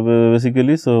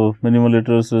basically. So, minimum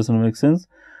lateral acceleration makes sense.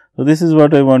 So, this is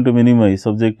what I want to minimize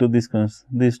subject to these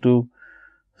two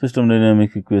system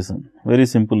dynamic equation, very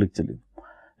simple actually.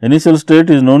 Initial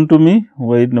state is known to me,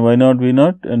 y naught v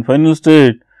naught, and final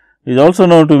state is also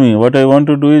known to me. What I want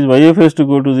to do is yf has to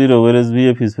go to 0, whereas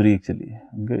vf is free actually.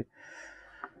 Okay.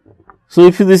 So,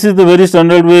 if this is the very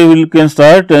standard way we can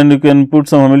start, and you can put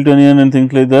some Hamiltonian and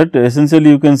things like that. Essentially,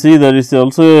 you can see that it is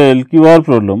also a LQR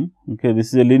problem. Okay,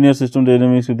 this is a linear system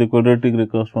dynamics with a quadratic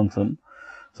recursive function.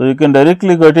 So, you can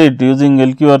directly get it using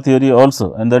LQR theory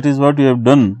also, and that is what we have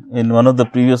done in one of the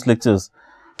previous lectures.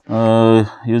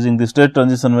 Using the state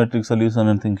transition matrix solution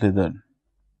and things like that.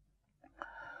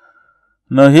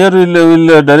 Now, here we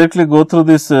will directly go through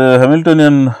this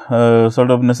Hamiltonian sort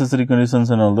of necessary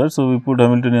conditions and all that. So, we put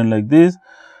Hamiltonian like this.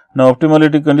 Now,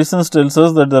 optimality conditions tells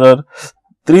us that there are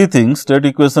three things: state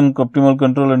equation, optimal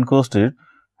control and co-state.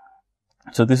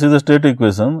 So, this is the state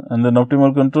equation, and then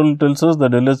optimal control tells us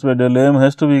that del S by del AM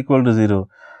has to be equal to 0.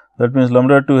 That means,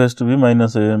 lambda 2 has to be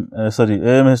minus AM,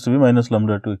 AM has to be minus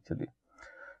lambda 2 actually.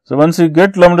 So, once you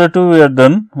get lambda 2, we are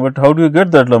done, but how do you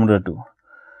get that lambda 2?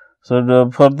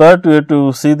 So, for that we have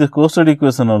to see the co-state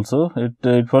equation also.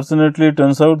 It fortunately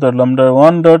turns out that lambda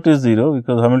 1 dot is 0,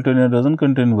 because Hamiltonian does not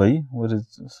contain y,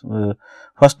 whereas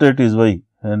first state is y,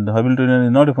 and Hamiltonian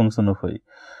is not a function of y.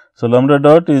 So, lambda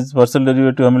dot is partial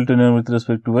derivative Hamiltonian with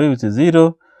respect to y, which is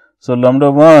 0. So, lambda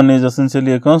 1 is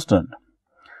essentially a constant.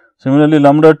 Similarly,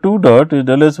 lambda 2 dot is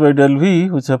del S by del V,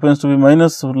 which happens to be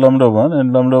minus lambda 1,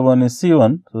 and lambda 1 is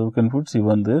C1. So, we can put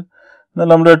C1 there. The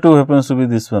lambda 2 happens to be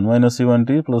this one, minus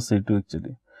C1t plus C2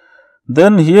 actually.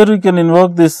 Then here we can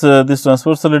invoke this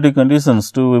transversality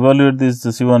conditions to evaluate this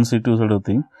C1, C2 sort of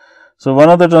thing. So, one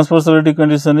of the transversality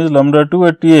condition is lambda 2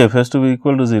 at TF has to be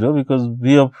equal to 0, because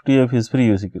V of TF is free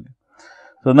basically.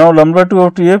 So, now lambda 2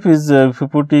 of TF is if you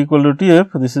put T equal to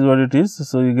TF, this is what it is.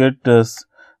 So, you get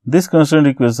this constraint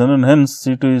equation, and hence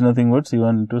C2 is nothing but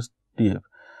C1 into TF.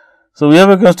 So, we have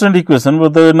a constraint equation,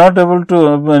 but we are not able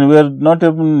to, we are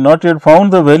not yet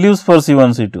found the values for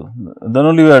C1, C2, then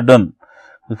only we are done.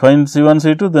 We find C1,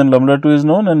 C2, then lambda 2 is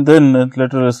known, and then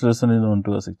lateral acceleration is known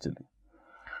to us actually.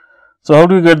 So, how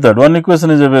do we get that? One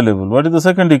equation is available. What is the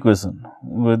second equation?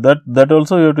 With that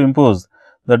also you have to impose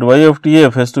that y of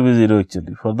TF has to be 0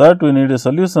 actually. For that, we need a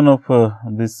solution of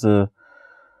this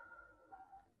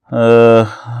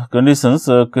conditions.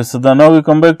 Okay, so now we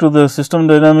come back to the system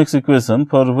dynamics equation,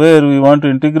 for where we want to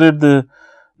integrate the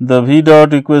V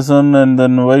dot equation and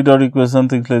then y dot equation,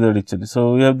 things like that actually.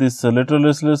 So, we have this lateral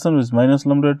acceleration which is minus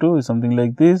lambda 2 is something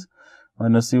like this,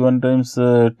 minus C1 times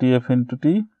TF into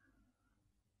T,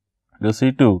 the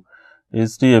C2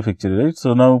 is TF actually, right.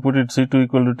 So, now put it C2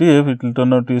 equal to TF, it will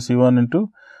turn out to be C1 into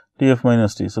TF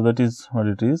minus T. So, that is what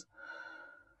it is.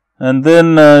 and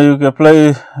then you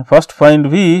apply, first find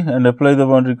V and apply the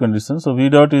boundary condition. So, V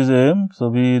dot is AM. So,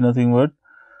 V nothing but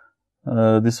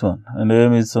this one, and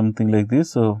AM is something like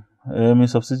this. So, AM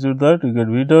is substitute that, you get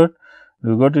V dot,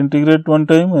 you got integrate one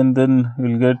time, and then you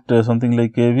will get something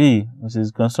like KV, which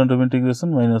is constant of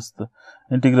integration minus the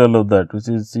integral of that, which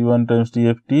is C1 times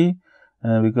TFT,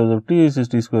 because of T is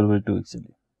T square by 2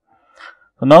 actually.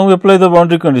 So, now we apply the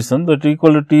boundary condition that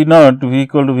equal to T naught, V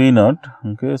equal to V naught.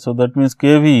 Okay. So, that means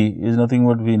KV is nothing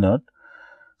but V naught.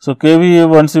 So, KV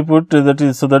once you put that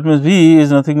is, so that means V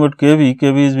is nothing but KV,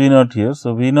 KV is V naught here.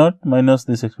 So, V naught minus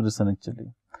this expression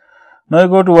actually. Now, I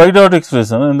go to Y dot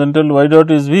expression and then tell Y dot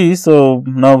is V. So,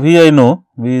 now V I know,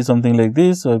 V is something like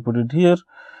this. So, I put it here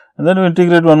and then we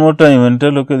integrate one more time and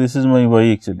tell okay, this is my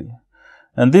Y actually.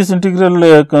 And this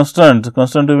integral constant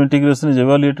of integration is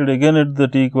evaluated again at the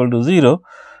T equal to 0,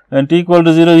 and T equal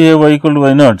to 0 you have Y equal to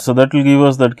Y naught. So, that will give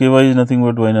us that KY is nothing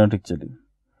but Y naught actually.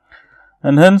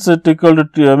 And hence, it equal to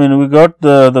T, I mean we got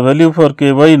the value for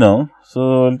KY now.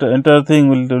 So, the entire thing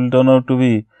will turn out to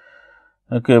be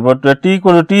okay, but at T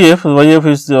equal to TF, YF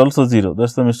is also 0, that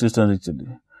is the missed distance actually.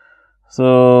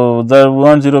 So, there we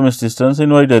want 0 missed distance in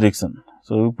Y direction.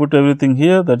 So, we put everything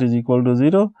here, that is equal to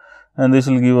 0, and this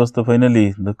will give us the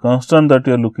finally the constant that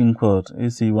we are looking for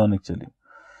is C1 actually.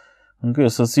 Okay,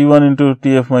 so, C1 into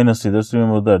TF minus T, that is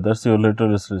remember that is your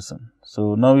lateral acceleration.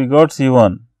 So, now we got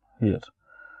C1 here.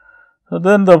 So,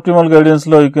 then the optimal guidance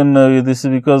law you can this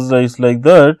is because it is like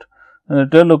that, and I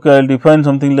tell okay, I will define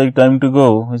something like time to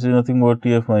go, which is nothing but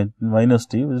TF minus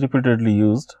T, which is repeatedly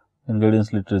used in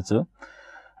guidance literature.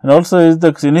 And also is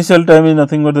the initial time is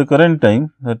nothing but the current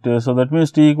time, that so that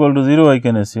means T equal to 0 I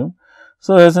can assume.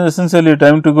 So, essentially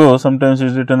time to go sometimes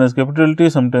is written as capital T,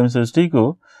 sometimes as T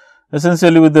go,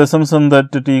 essentially with the assumption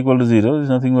that T equal to 0 is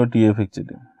nothing but TF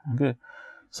actually. Okay.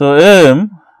 So, AM,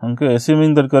 okay,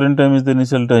 assuming that current time is the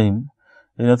initial time,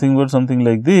 is nothing but something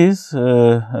like this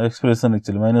expression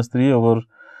actually, minus 3 over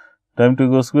time to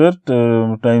go square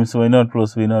times Y naught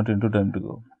plus V naught into time to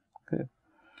go. Okay.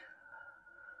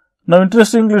 Now,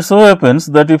 interestingly, it so happens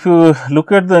that if you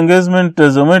look at the engagement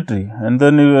geometry and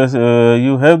then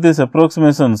you have this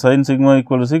approximation sin sigma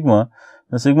equal to sigma,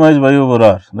 the sigma is Y over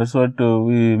R. That is what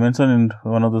we mentioned in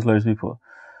one of the slides before.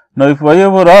 Now, if Y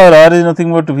over R is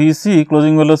nothing but VC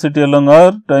closing velocity along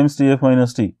R times TF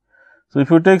minus T. So, if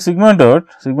you take sigma dot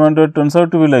turns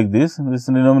out to be like this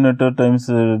denominator times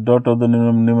dot of the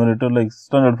numerator like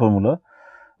standard formula,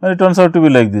 and it turns out to be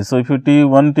like this. So, if you T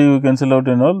 1 T you cancel out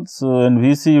and all, so and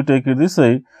VC you take it this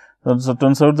side, so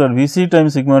turns out that VC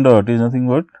times sigma dot is nothing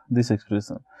but this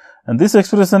expression, and this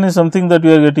expression is something that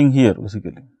you are getting here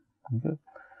basically. Okay.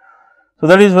 So,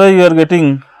 that is why you are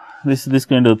getting this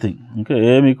kind of thing. Okay.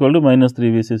 AM equal to minus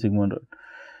 3 VC sigma dot.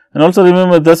 And also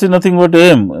remember this is nothing but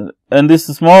AM, and this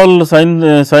small sign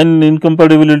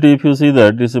incompatibility, if you see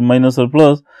that is a minus or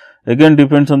plus, again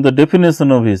depends on the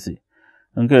definition of VC.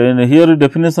 Okay, and here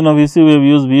definition of VC we have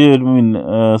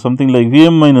used something like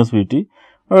VM minus VT,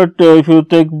 but if you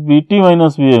take VT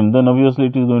minus VM, then obviously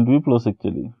it is going to be plus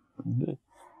actually. Okay.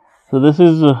 So, this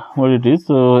is what it is.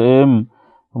 So, AM,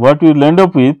 what we will end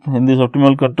up with in this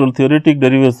optimal control theoretic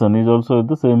derivation is also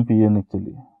the same PN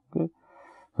actually. Okay.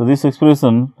 So, this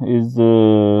expression is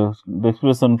the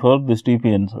expression for this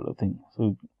TPN sort of thing.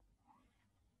 So,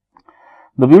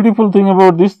 the beautiful thing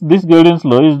about this guidance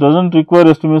law is does not require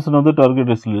estimation of the target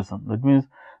acceleration. That means,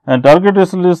 and target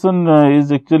acceleration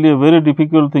is actually a very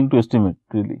difficult thing to estimate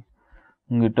really.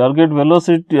 Okay, target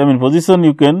velocity, I mean position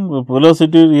you can,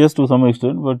 velocity yes to some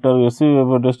extent, but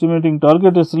about estimating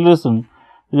target acceleration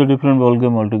is a different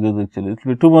ballgame altogether actually. It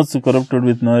will be too much corrupted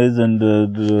with noise and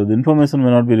the information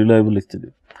may not be reliable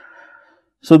actually.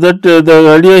 So, that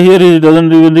the idea here is it does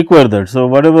not even require that. So,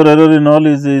 whatever error in all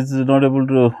is not able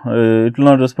to, it will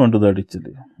not respond to that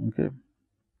actually. Okay.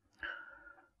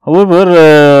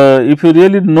 However, if you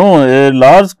really know a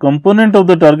large component of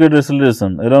the target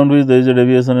acceleration around which there is a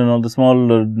deviation and all the small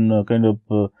kind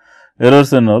of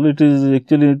errors and all, it is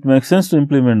actually it makes sense to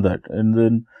implement that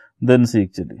and then see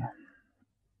actually.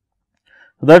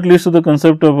 So, that leads to the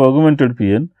concept of augmented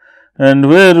PN. And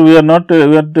where we are not,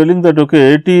 we are telling that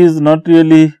okay, AT is not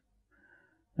really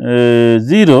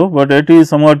 0, but AT is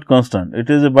somewhat constant. It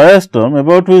is a bias term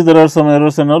about which there are some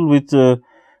errors and all which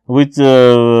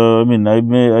I mean I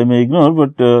may ignore,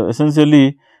 but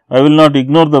essentially I will not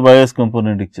ignore the bias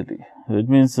component actually. It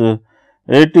means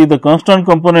AT the constant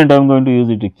component I am going to use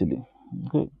it actually.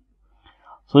 Okay.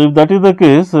 So, if that is the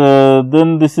case,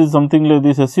 then this is something like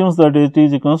this assumes that AT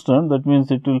is a constant, that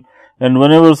means it will, and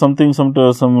whenever some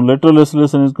lateral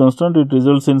acceleration is constant, it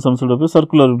results in some sort of a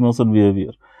circular motion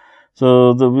behavior.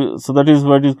 So, that is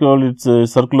what is called its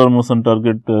circular motion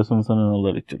target assumption and all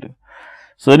that actually.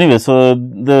 So, anyway, so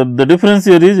the difference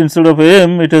here is instead of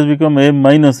AM, it has become AM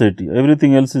minus 80,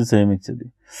 everything else is same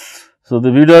actually. So,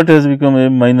 the V dot has become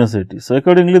AM minus 80. So,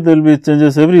 accordingly, there will be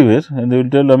changes everywhere and they will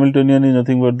tell Hamiltonian is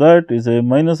nothing but that is AM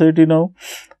minus 80 now,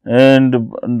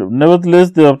 and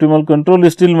nevertheless, the optimal control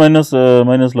is still minus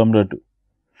lambda 2.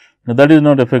 Now, that is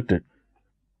not affected.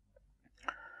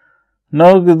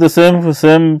 Now, the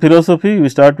same philosophy, we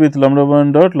start with lambda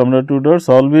 1 dot, lambda 2 dot,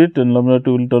 solve it, and lambda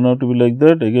 2 will turn out to be like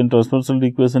that. Again, transversal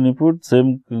equation you put,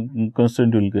 same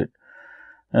constant you will get.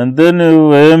 And then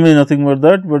AM is nothing but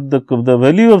that, but the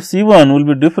value of C1 will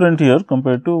be different here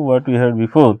compared to what we had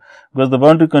before, because the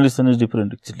boundary condition is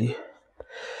different actually.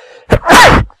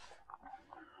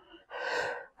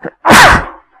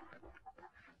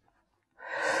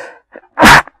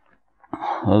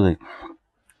 Alright.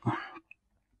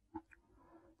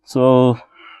 So,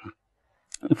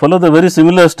 we follow the very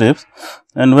similar steps,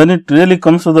 and when it really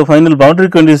comes to the final boundary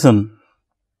condition,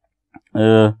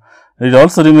 it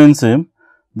also remains same.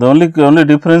 The only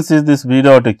difference is this V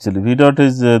dot actually. V dot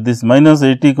is this minus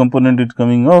 80 component is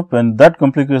coming up, and that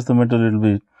complicates the matter a little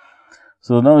bit.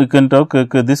 So, now we can talk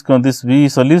this V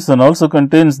solution also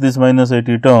contains this minus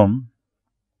 80 term,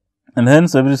 and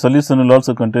hence every solution will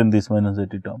also contain this minus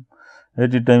 80 term,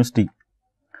 80 times T.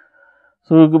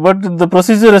 So, but the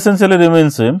procedure essentially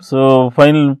remains same. So,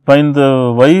 find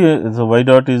the y, so y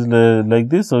dot is like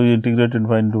this. So, you integrate and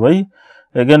find y,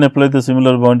 again apply the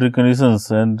similar boundary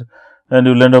conditions, and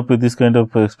you will end up with this kind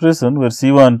of expression where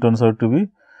C1 turns out to be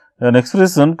an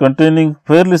expression containing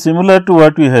fairly similar to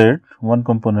what we had, one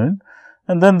component,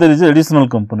 and then there is an additional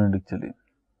component actually.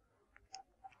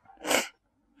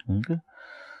 Okay.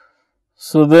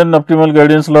 So, then optimal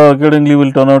guidance law accordingly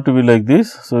will turn out to be like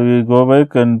this. So, we go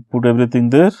back and put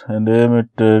everything there, and AM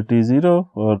at T0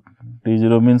 or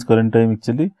T0 means current time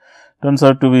actually turns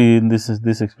out to be in this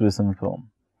expression form.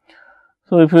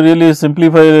 So, if you really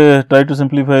simplify, try to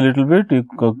simplify a little bit, you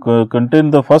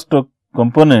contain the first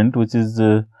component which is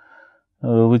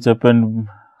which happened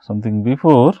something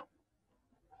before.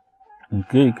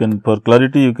 Okay, you can, for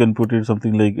clarity, you can put it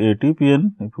something like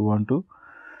ATPN if you want to.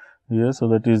 Here, so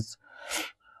that is,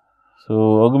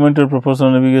 so augmented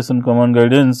proportional navigation command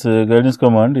guidance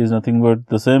command is nothing but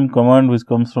the same command which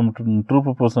comes from true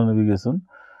proportional navigation,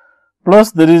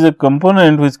 plus there is a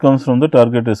component which comes from the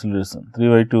target acceleration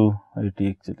 3y2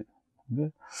 IT actually.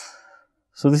 Okay.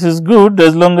 So, this is good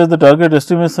as long as the target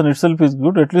estimation itself is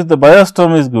good, at least the bias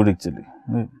term is good actually.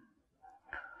 Okay.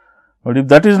 But if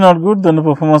that is not good, then the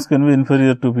performance can be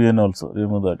inferior to PN also,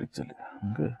 remove that actually.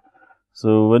 Okay.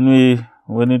 So,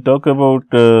 when we talk about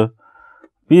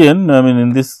PN, I mean in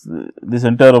this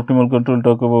entire optimal control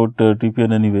talk about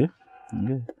TPN anyway.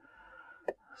 Okay.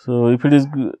 So, if it is,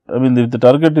 I mean if the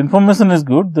target information is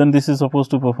good, then this is supposed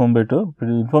to perform better. If the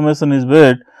information is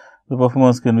bad, the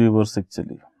performance can be worse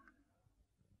actually.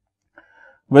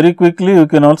 Very quickly, you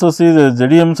can also see the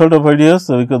ZDM sort of ideas,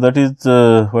 because that is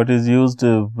what is used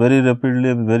very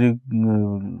rapidly, very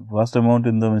vast amount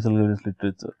in the missile guidance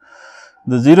literature.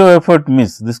 The zero effort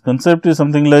miss, this concept is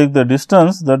something like the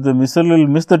distance that the missile will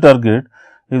miss the target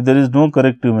if there is no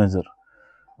corrective measure.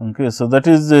 Okay, so that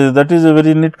is a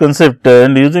very neat concept,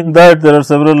 and using that there are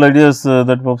several ideas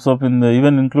that pops up in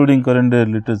even including current day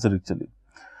literature actually.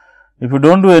 If you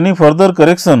don't do any further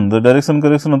correction, the direction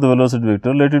correction of the velocity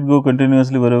vector, let it go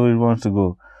continuously wherever it wants to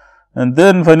go, and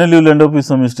then finally you will end up with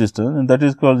some distance, and that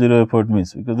is called zero effort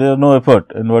miss, because there is no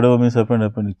effort and whatever miss happened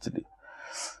actually.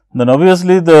 Then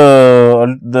obviously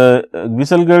the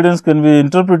missile guidance can be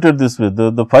interpreted this way,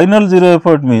 the final zero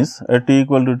effort miss at T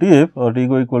equal to TF or T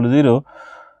equal to 0,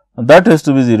 that has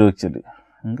to be 0 actually.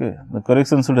 Okay. The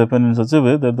correction should happen in such a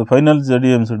way that the final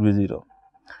ZDM should be 0.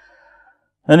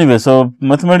 Anyway, so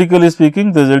mathematically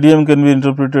speaking, the ZDM can be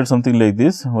interpreted something like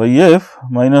this: YF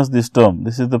minus this term,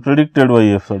 this is the predicted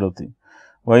YF sort of thing,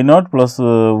 Y naught plus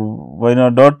Y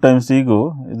naught dot times T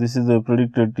go, this is the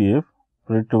predicted TF,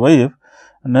 predicted YF,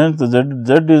 and hence the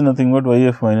Z is nothing but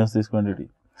YF minus this quantity.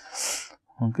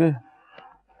 Okay.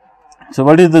 So,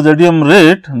 what is the ZDM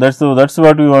rate? That's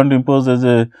what we want to impose as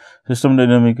a system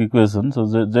dynamic equation. So,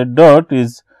 Z dot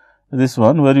is this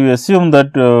one where you assume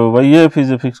that YF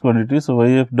is a fixed quantity. So,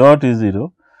 YF dot is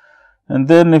 0, and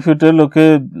then if you tell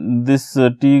okay this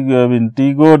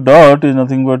T go dot is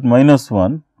nothing but minus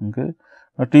 1. Okay.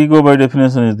 T go by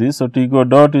definition is this. So, T go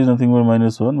dot is nothing but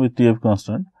minus 1 with TF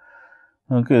constant.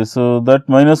 Okay. So, that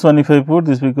minus 1 if I put,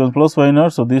 this becomes plus Y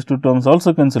naught. So, these two terms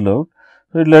also cancel out.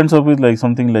 So, it lands up with like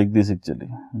something like this actually.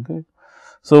 Okay.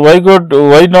 So, y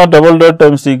naught double dot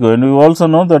times T go, and we also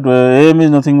know that am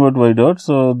is nothing but y dot.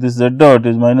 So, this z dot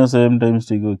is minus am times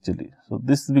T go actually. So,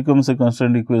 this becomes a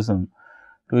constant equation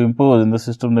to impose in the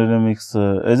system dynamics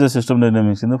as a system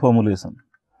dynamics in the formulation.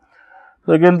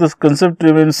 So, again this concept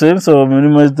remains same. So,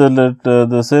 minimize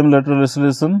the same lateral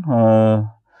acceleration,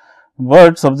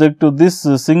 but subject to this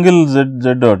single z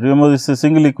dot. Remember, this is a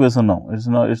single equation now. It's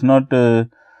not a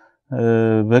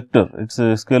vector, it's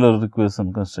a scalar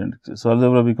equation constraint. So,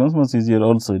 algebra becomes much easier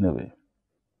also in a way.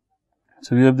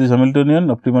 So, we have this Hamiltonian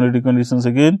optimality conditions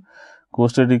again,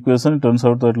 co-state equation. It turns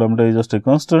out that lambda is just a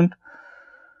constant,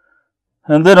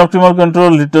 and then optimal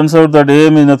control, it turns out that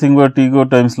am is nothing but T go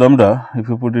times lambda if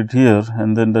you put it here,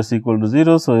 and then that's equal to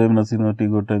 0. So, am nothing but T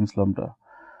go times lambda.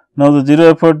 Now, the zero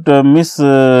effort miss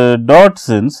dot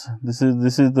sense, this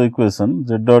is the equation,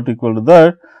 z dot equal to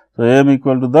that. So, am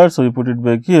equal to that. So, you put it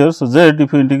back here. So, z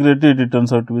if you integrate it, it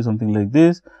turns out to be something like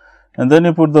this, and then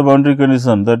you put the boundary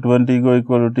condition that when T go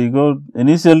equal to T go,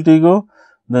 initial T go,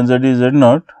 then z is z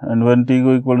naught, and when T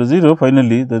go equal to 0,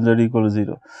 finally, then z equal to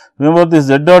 0. Remember, this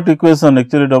z dot equation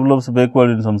actually develops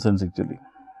backward in some sense actually.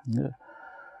 Yeah.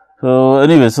 So,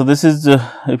 anyway, so this is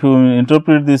if you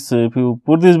interpret this, if you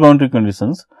put these boundary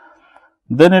conditions,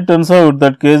 then it turns out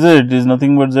that kz is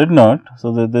nothing but z naught.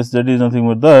 So, that this z is nothing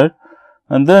but that,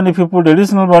 and then if you put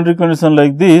additional boundary condition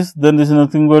like this, then this is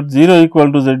nothing but 0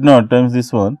 equal to z naught times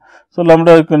this one. So,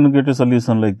 lambda you can get a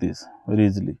solution like this very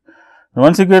easily.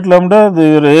 Once you get lambda,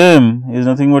 your am is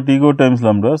nothing but T go times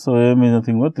lambda. So, am is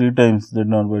nothing but 3 times z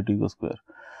naught by T go square.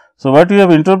 So, what we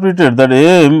have interpreted that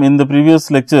am in the previous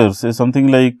lectures is something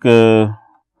like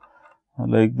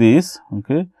this.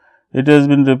 Okay. It has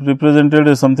been represented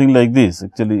as something like this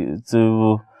actually. It's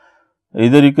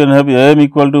either you can have am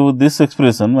equal to this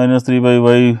expression minus 3 by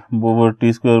y over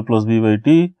T square plus b by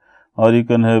T, or you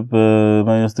can have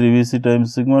minus 3 V c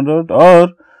times sigma dot,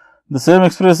 or the same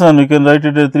expression we can write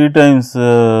it as 3 times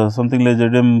something like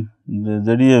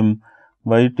Zm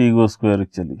by T go square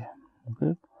actually.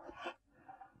 Okay.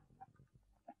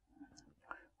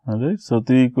 Alright. So,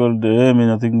 3 equal to am is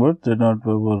nothing but z naught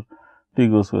over T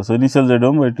go square. So, initial z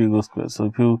by T go square. So,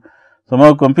 if you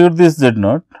somehow compute this z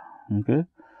naught, okay,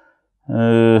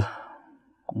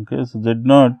 okay, so z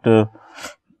naught,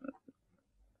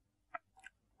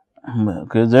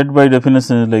 okay, z by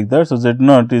definition is like that. So, z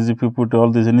naught is if you put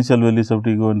all these initial values of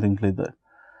T go and things like that.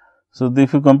 So,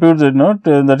 if you compute z naught,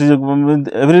 that is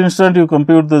every instant you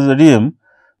compute the Zm,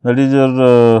 that is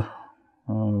your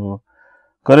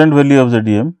current value of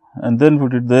Zm, and then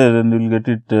put it there, and you will get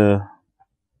it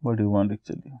what you want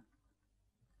actually.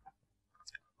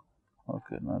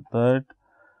 Okay, not that.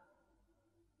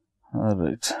 All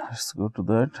right, let's go to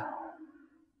that.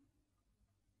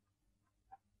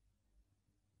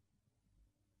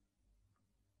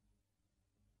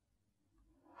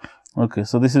 Okay,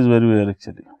 so this is where we are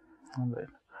actually. All right.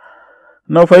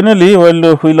 Now, finally,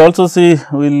 well, we will also see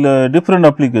different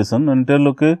application and tell,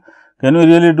 okay, can we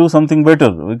really do something better,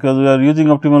 because we are using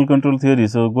optimal control theory.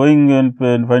 So, going and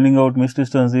finding out missed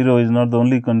distance 0 is not the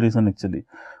only condition actually.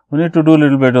 We need to do a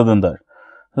little better than that.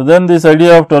 So, then this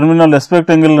idea of terminal aspect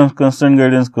angle constraint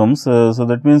guidance comes. So,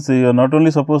 that means you are not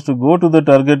only supposed to go to the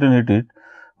target and hit it,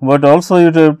 but also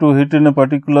you have to hit in a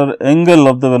particular angle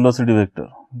of the velocity vector.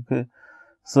 Okay.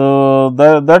 So,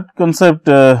 that concept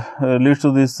leads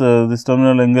to this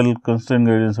terminal angle constraint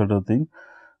guidance sort of thing.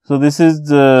 So, this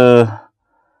is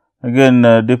again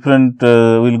different, we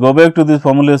will go back to this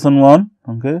formulation 1,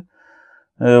 okay,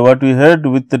 what we had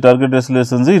with the target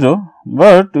acceleration 0,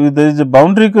 but there is a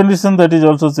boundary condition that is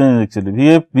also changed actually.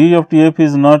 V of T f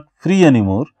is not free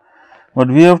anymore, but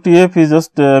V of T f is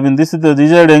just I mean this is the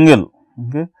desired angle,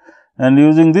 okay, and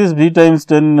using this V times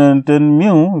 10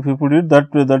 mu, if you put it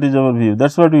that way, that is our V, that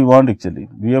is what we want actually.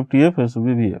 V of T f has to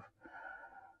be V f.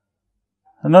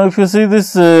 Now, if you see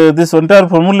this this entire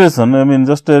formulation, I mean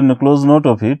just a close note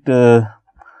of it,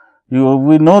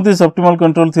 we know this optimal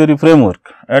control theory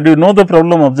framework, and you know the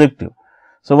problem objective.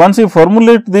 So, once you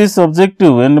formulate this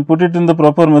objective and put it in the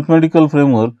proper mathematical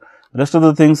framework, rest of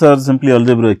the things are simply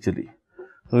algebra actually.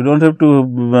 So, we do not have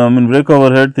to break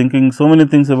our head thinking so many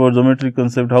things about geometric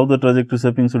concept, how the trajectory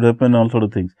shaping should happen, all sort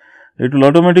of things. It will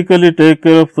automatically take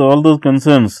care of all those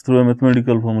concerns through a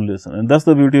mathematical formulation, and that is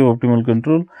the beauty of optimal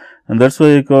control, and that is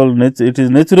why I call it is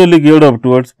naturally geared up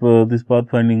towards this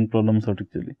pathfinding problem sort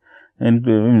actually, and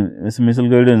missile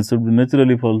guidance should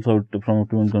naturally falls out from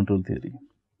optimal control theory.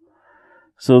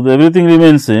 So, everything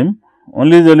remains same,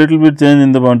 only a little bit change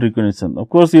in the boundary condition. Of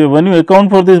course, when you account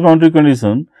for this boundary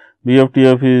condition, B of T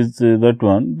f is that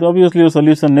one, obviously your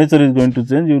solution nature is going to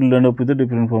change, you will end up with a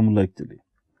different formula actually.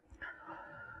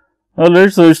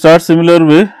 Alright, so it starts similar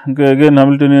way. Okay, again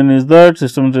Hamiltonian is that,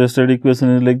 system state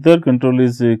equation is like that, control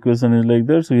is equation is like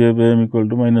that. So you have AM equal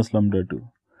to minus lambda 2.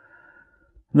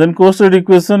 Then co-state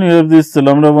equation, you have this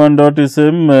lambda 1 dot is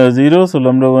same 0, so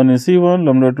lambda 1 is C1,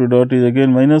 lambda 2 dot is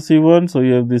again minus C1, so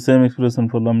you have the same expression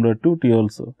for lambda 2 T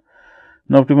also.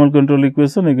 Now optimal control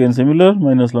equation again similar,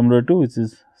 minus lambda 2 which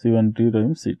is C1 T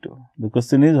times C2. The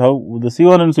question is how the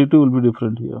C1 and C2 will be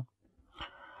different here.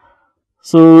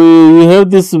 So we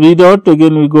have this V dot,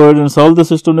 again we go ahead and solve the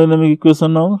system dynamic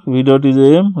equation now. V dot is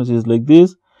AM which is like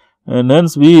this, and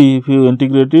hence V, if you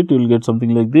integrate it, you will get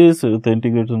something like this with the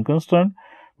integration constant.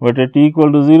 But at t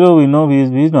equal to 0, we know V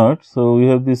is V naught, so we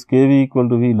have this kV equal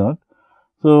to V naught.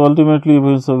 So ultimately,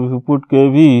 if you put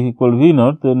kV equal to V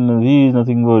naught, then V is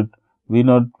nothing but V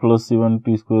naught plus C1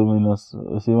 T square minus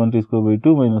C1 T square by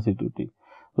 2 minus C2 T.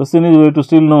 Question is we have to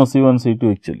still know C1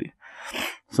 C2 actually.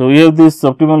 So we have this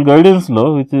optimal guidance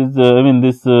law, which is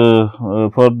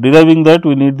for deriving that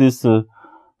we need this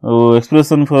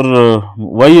expression for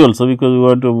y also, because we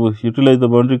want to utilize the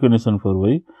boundary condition for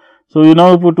y. So we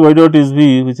now put y dot is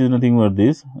V, which is nothing but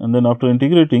this, and then after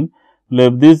integrating we will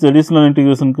have this additional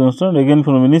integration constant again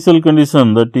from initial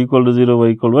condition that t equal to 0,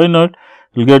 y equal to y naught,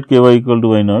 we will get ky equal to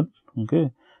y naught.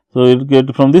 Okay. So it will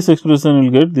get from this expression we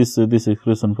will get this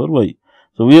expression for y.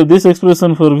 So we have this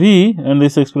expression for V and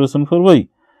this expression for y.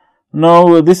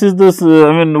 Now this is this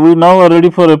we now are ready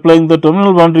for applying the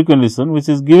terminal boundary condition, which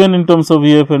is given in terms of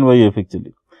Vf and Yf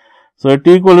actually. So at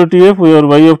t equal to Tf, where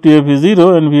y of Tf is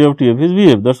 0 and V of Tf is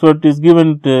Vf. That's what is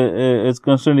given as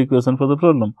constant equation for the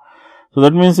problem. So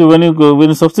that means when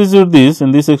you substitute this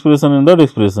in this expression and that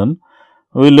expression,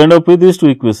 we will end up with these two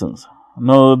equations.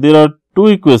 Now there are two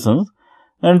equations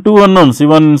and two unknowns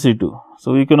C1 and C2.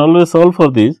 So we can always solve for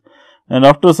this, and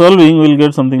after solving we will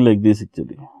get something like this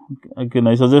actually. Again,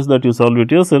 I suggest that you solve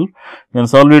it yourself. You can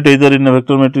solve it either in a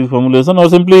vector matrix formulation or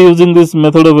simply using this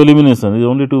method of elimination. There is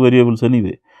only two variables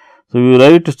anyway. So you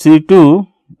write C2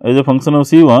 as a function of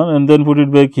C1 and then put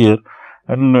it back here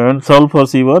and solve for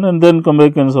C1 and then come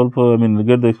back and solve for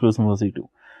get the expression for C2.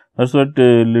 That's what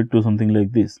led to something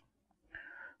like this.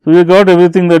 So we got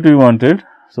everything that we wanted.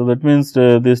 So that means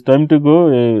this time to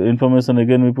go information,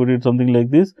 again we put it something like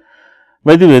this.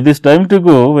 By the way, this time to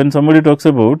go, when somebody talks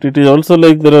about, it is also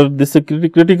like there are this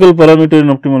critical parameter in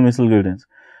optimal missile guidance.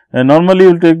 And normally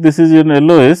you will take this is your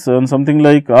LOS and something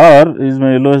like R is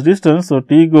my LOS distance. So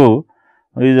T go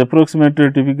is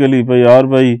approximated typically by R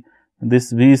by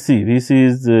this VC. VC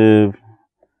is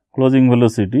closing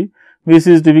velocity. VC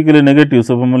is typically negative.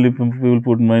 So normally we will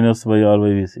put minus by R by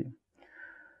VC.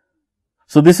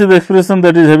 So this is the expression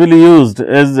that is heavily used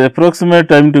as approximate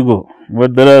time to go,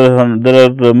 but there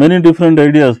are many different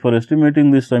ideas for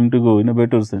estimating this time to go in a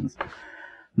better sense.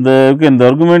 The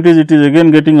argument is it is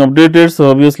again getting updated, so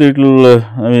obviously it will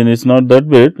it's not that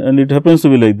bad and it happens to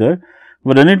be like that.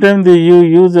 But anytime you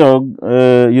use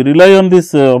you rely on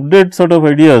this update sort of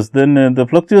ideas, then the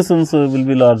fluctuations will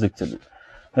be large actually.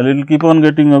 And it will keep on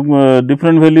getting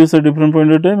different values at different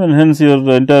point of time, and hence your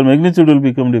entire magnitude will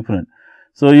become different.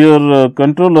 So your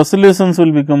control oscillations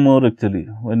will become more actually.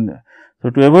 So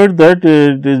to avoid that,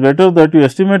 it is better that you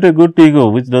estimate a good T-go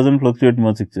which doesn't fluctuate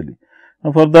much actually.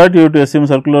 Now for that you have to assume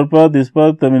circular path, this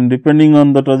path, depending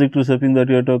on the trajectory shaping that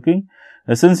you are talking.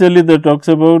 Essentially that talks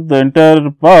about the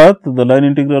entire path, the line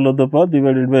integral of the path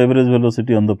divided by average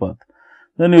velocity on the path.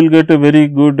 Then you will get a very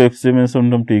good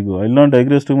estimation from T-go. I will not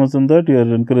digress too much on that, you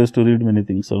are encouraged to read many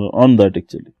things on that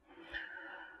actually.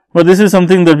 But this is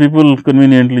something that people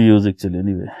conveniently use actually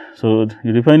anyway. So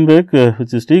you define back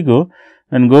which is T-go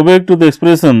and go back to the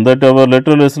expression that our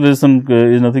lateral acceleration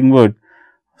is nothing but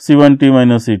C1 T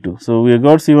minus C2. So we have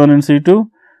got C1 and C2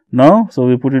 now. So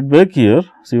we put it back here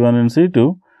C1 and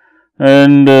C2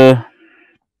 and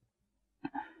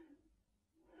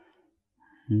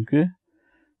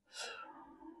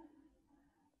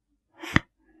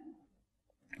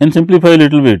and simplify a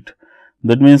little bit.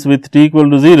 That means with T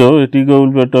equal to 0, T-go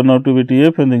will turn out to be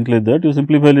Tf and things like that. You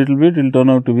simplify a little bit, it will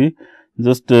turn out to be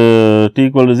just T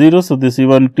equal to 0. So this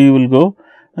C1 T will go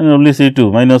and only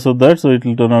C2 minus of that. So it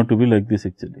will turn out to be like this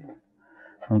actually.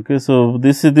 Okay, so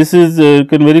this is you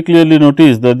can very clearly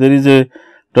notice that there is a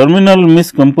terminal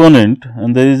miss component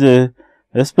and there is a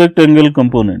aspect angle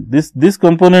component. This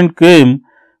component came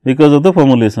because of the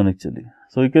formulation actually.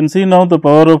 So you can see now the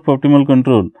power of optimal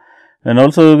control. And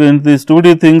also in these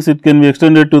 2D things, it can be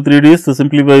extended to 3Ds to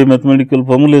simplify mathematical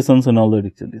formulations and all that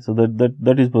actually. So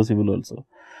that is possible also.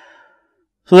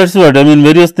 So that's what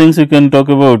various things you can talk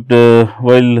about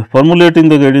while formulating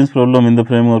the guidance problem in the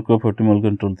framework of optimal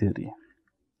control theory.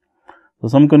 So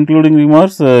some concluding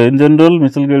remarks. In general,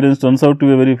 missile guidance turns out to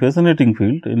be a very fascinating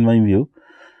field in my view.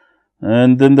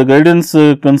 And then the guidance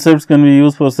concepts can be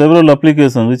used for several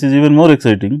applications, which is even more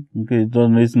exciting. Okay,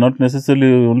 it's not necessarily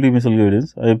only missile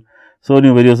guidance. I have shown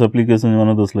you various applications in one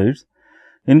of the slides,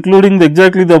 including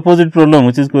exactly the opposite problem,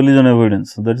 which is collision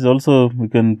avoidance. That is also we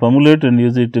can formulate and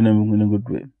use it in a good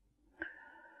way.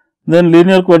 Then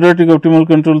linear quadratic optimal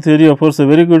control theory offers a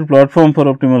very good platform for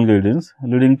optimal guidance,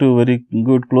 leading to very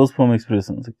good closed form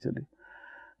expressions actually.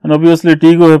 And obviously,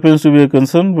 TGO happens to be a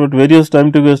concern, but various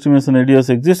time to go estimation ideas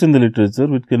exist in the literature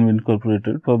which can be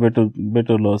incorporated for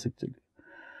better laws actually.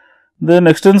 Then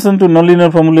extension to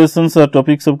nonlinear formulations are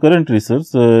topics of current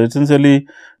research. Essentially,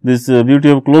 this beauty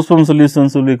of closed form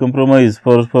solutions will be compromised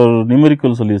for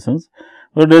numerical solutions,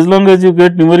 but as long as you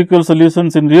get numerical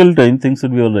solutions in real time, things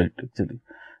should be alright actually.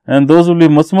 And those will be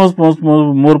much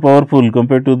more powerful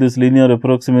compared to this linear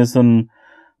approximation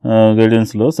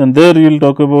guidance laws, and there you will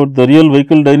talk about the real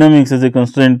vehicle dynamics as a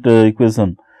constraint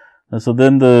equation. So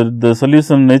then the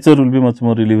solution nature will be much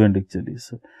more relevant actually.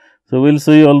 So we will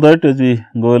see all that as we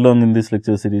go along in this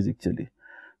lecture series actually.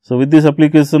 So with this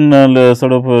application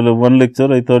sort of one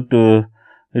lecture, I thought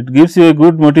it gives you a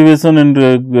good motivation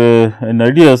and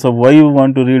ideas of why you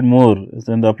want to read more.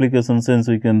 So in the application sense,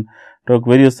 we can talk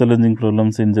various challenging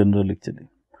problems in general actually.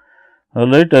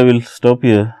 Alright, I will stop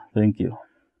here. Thank you.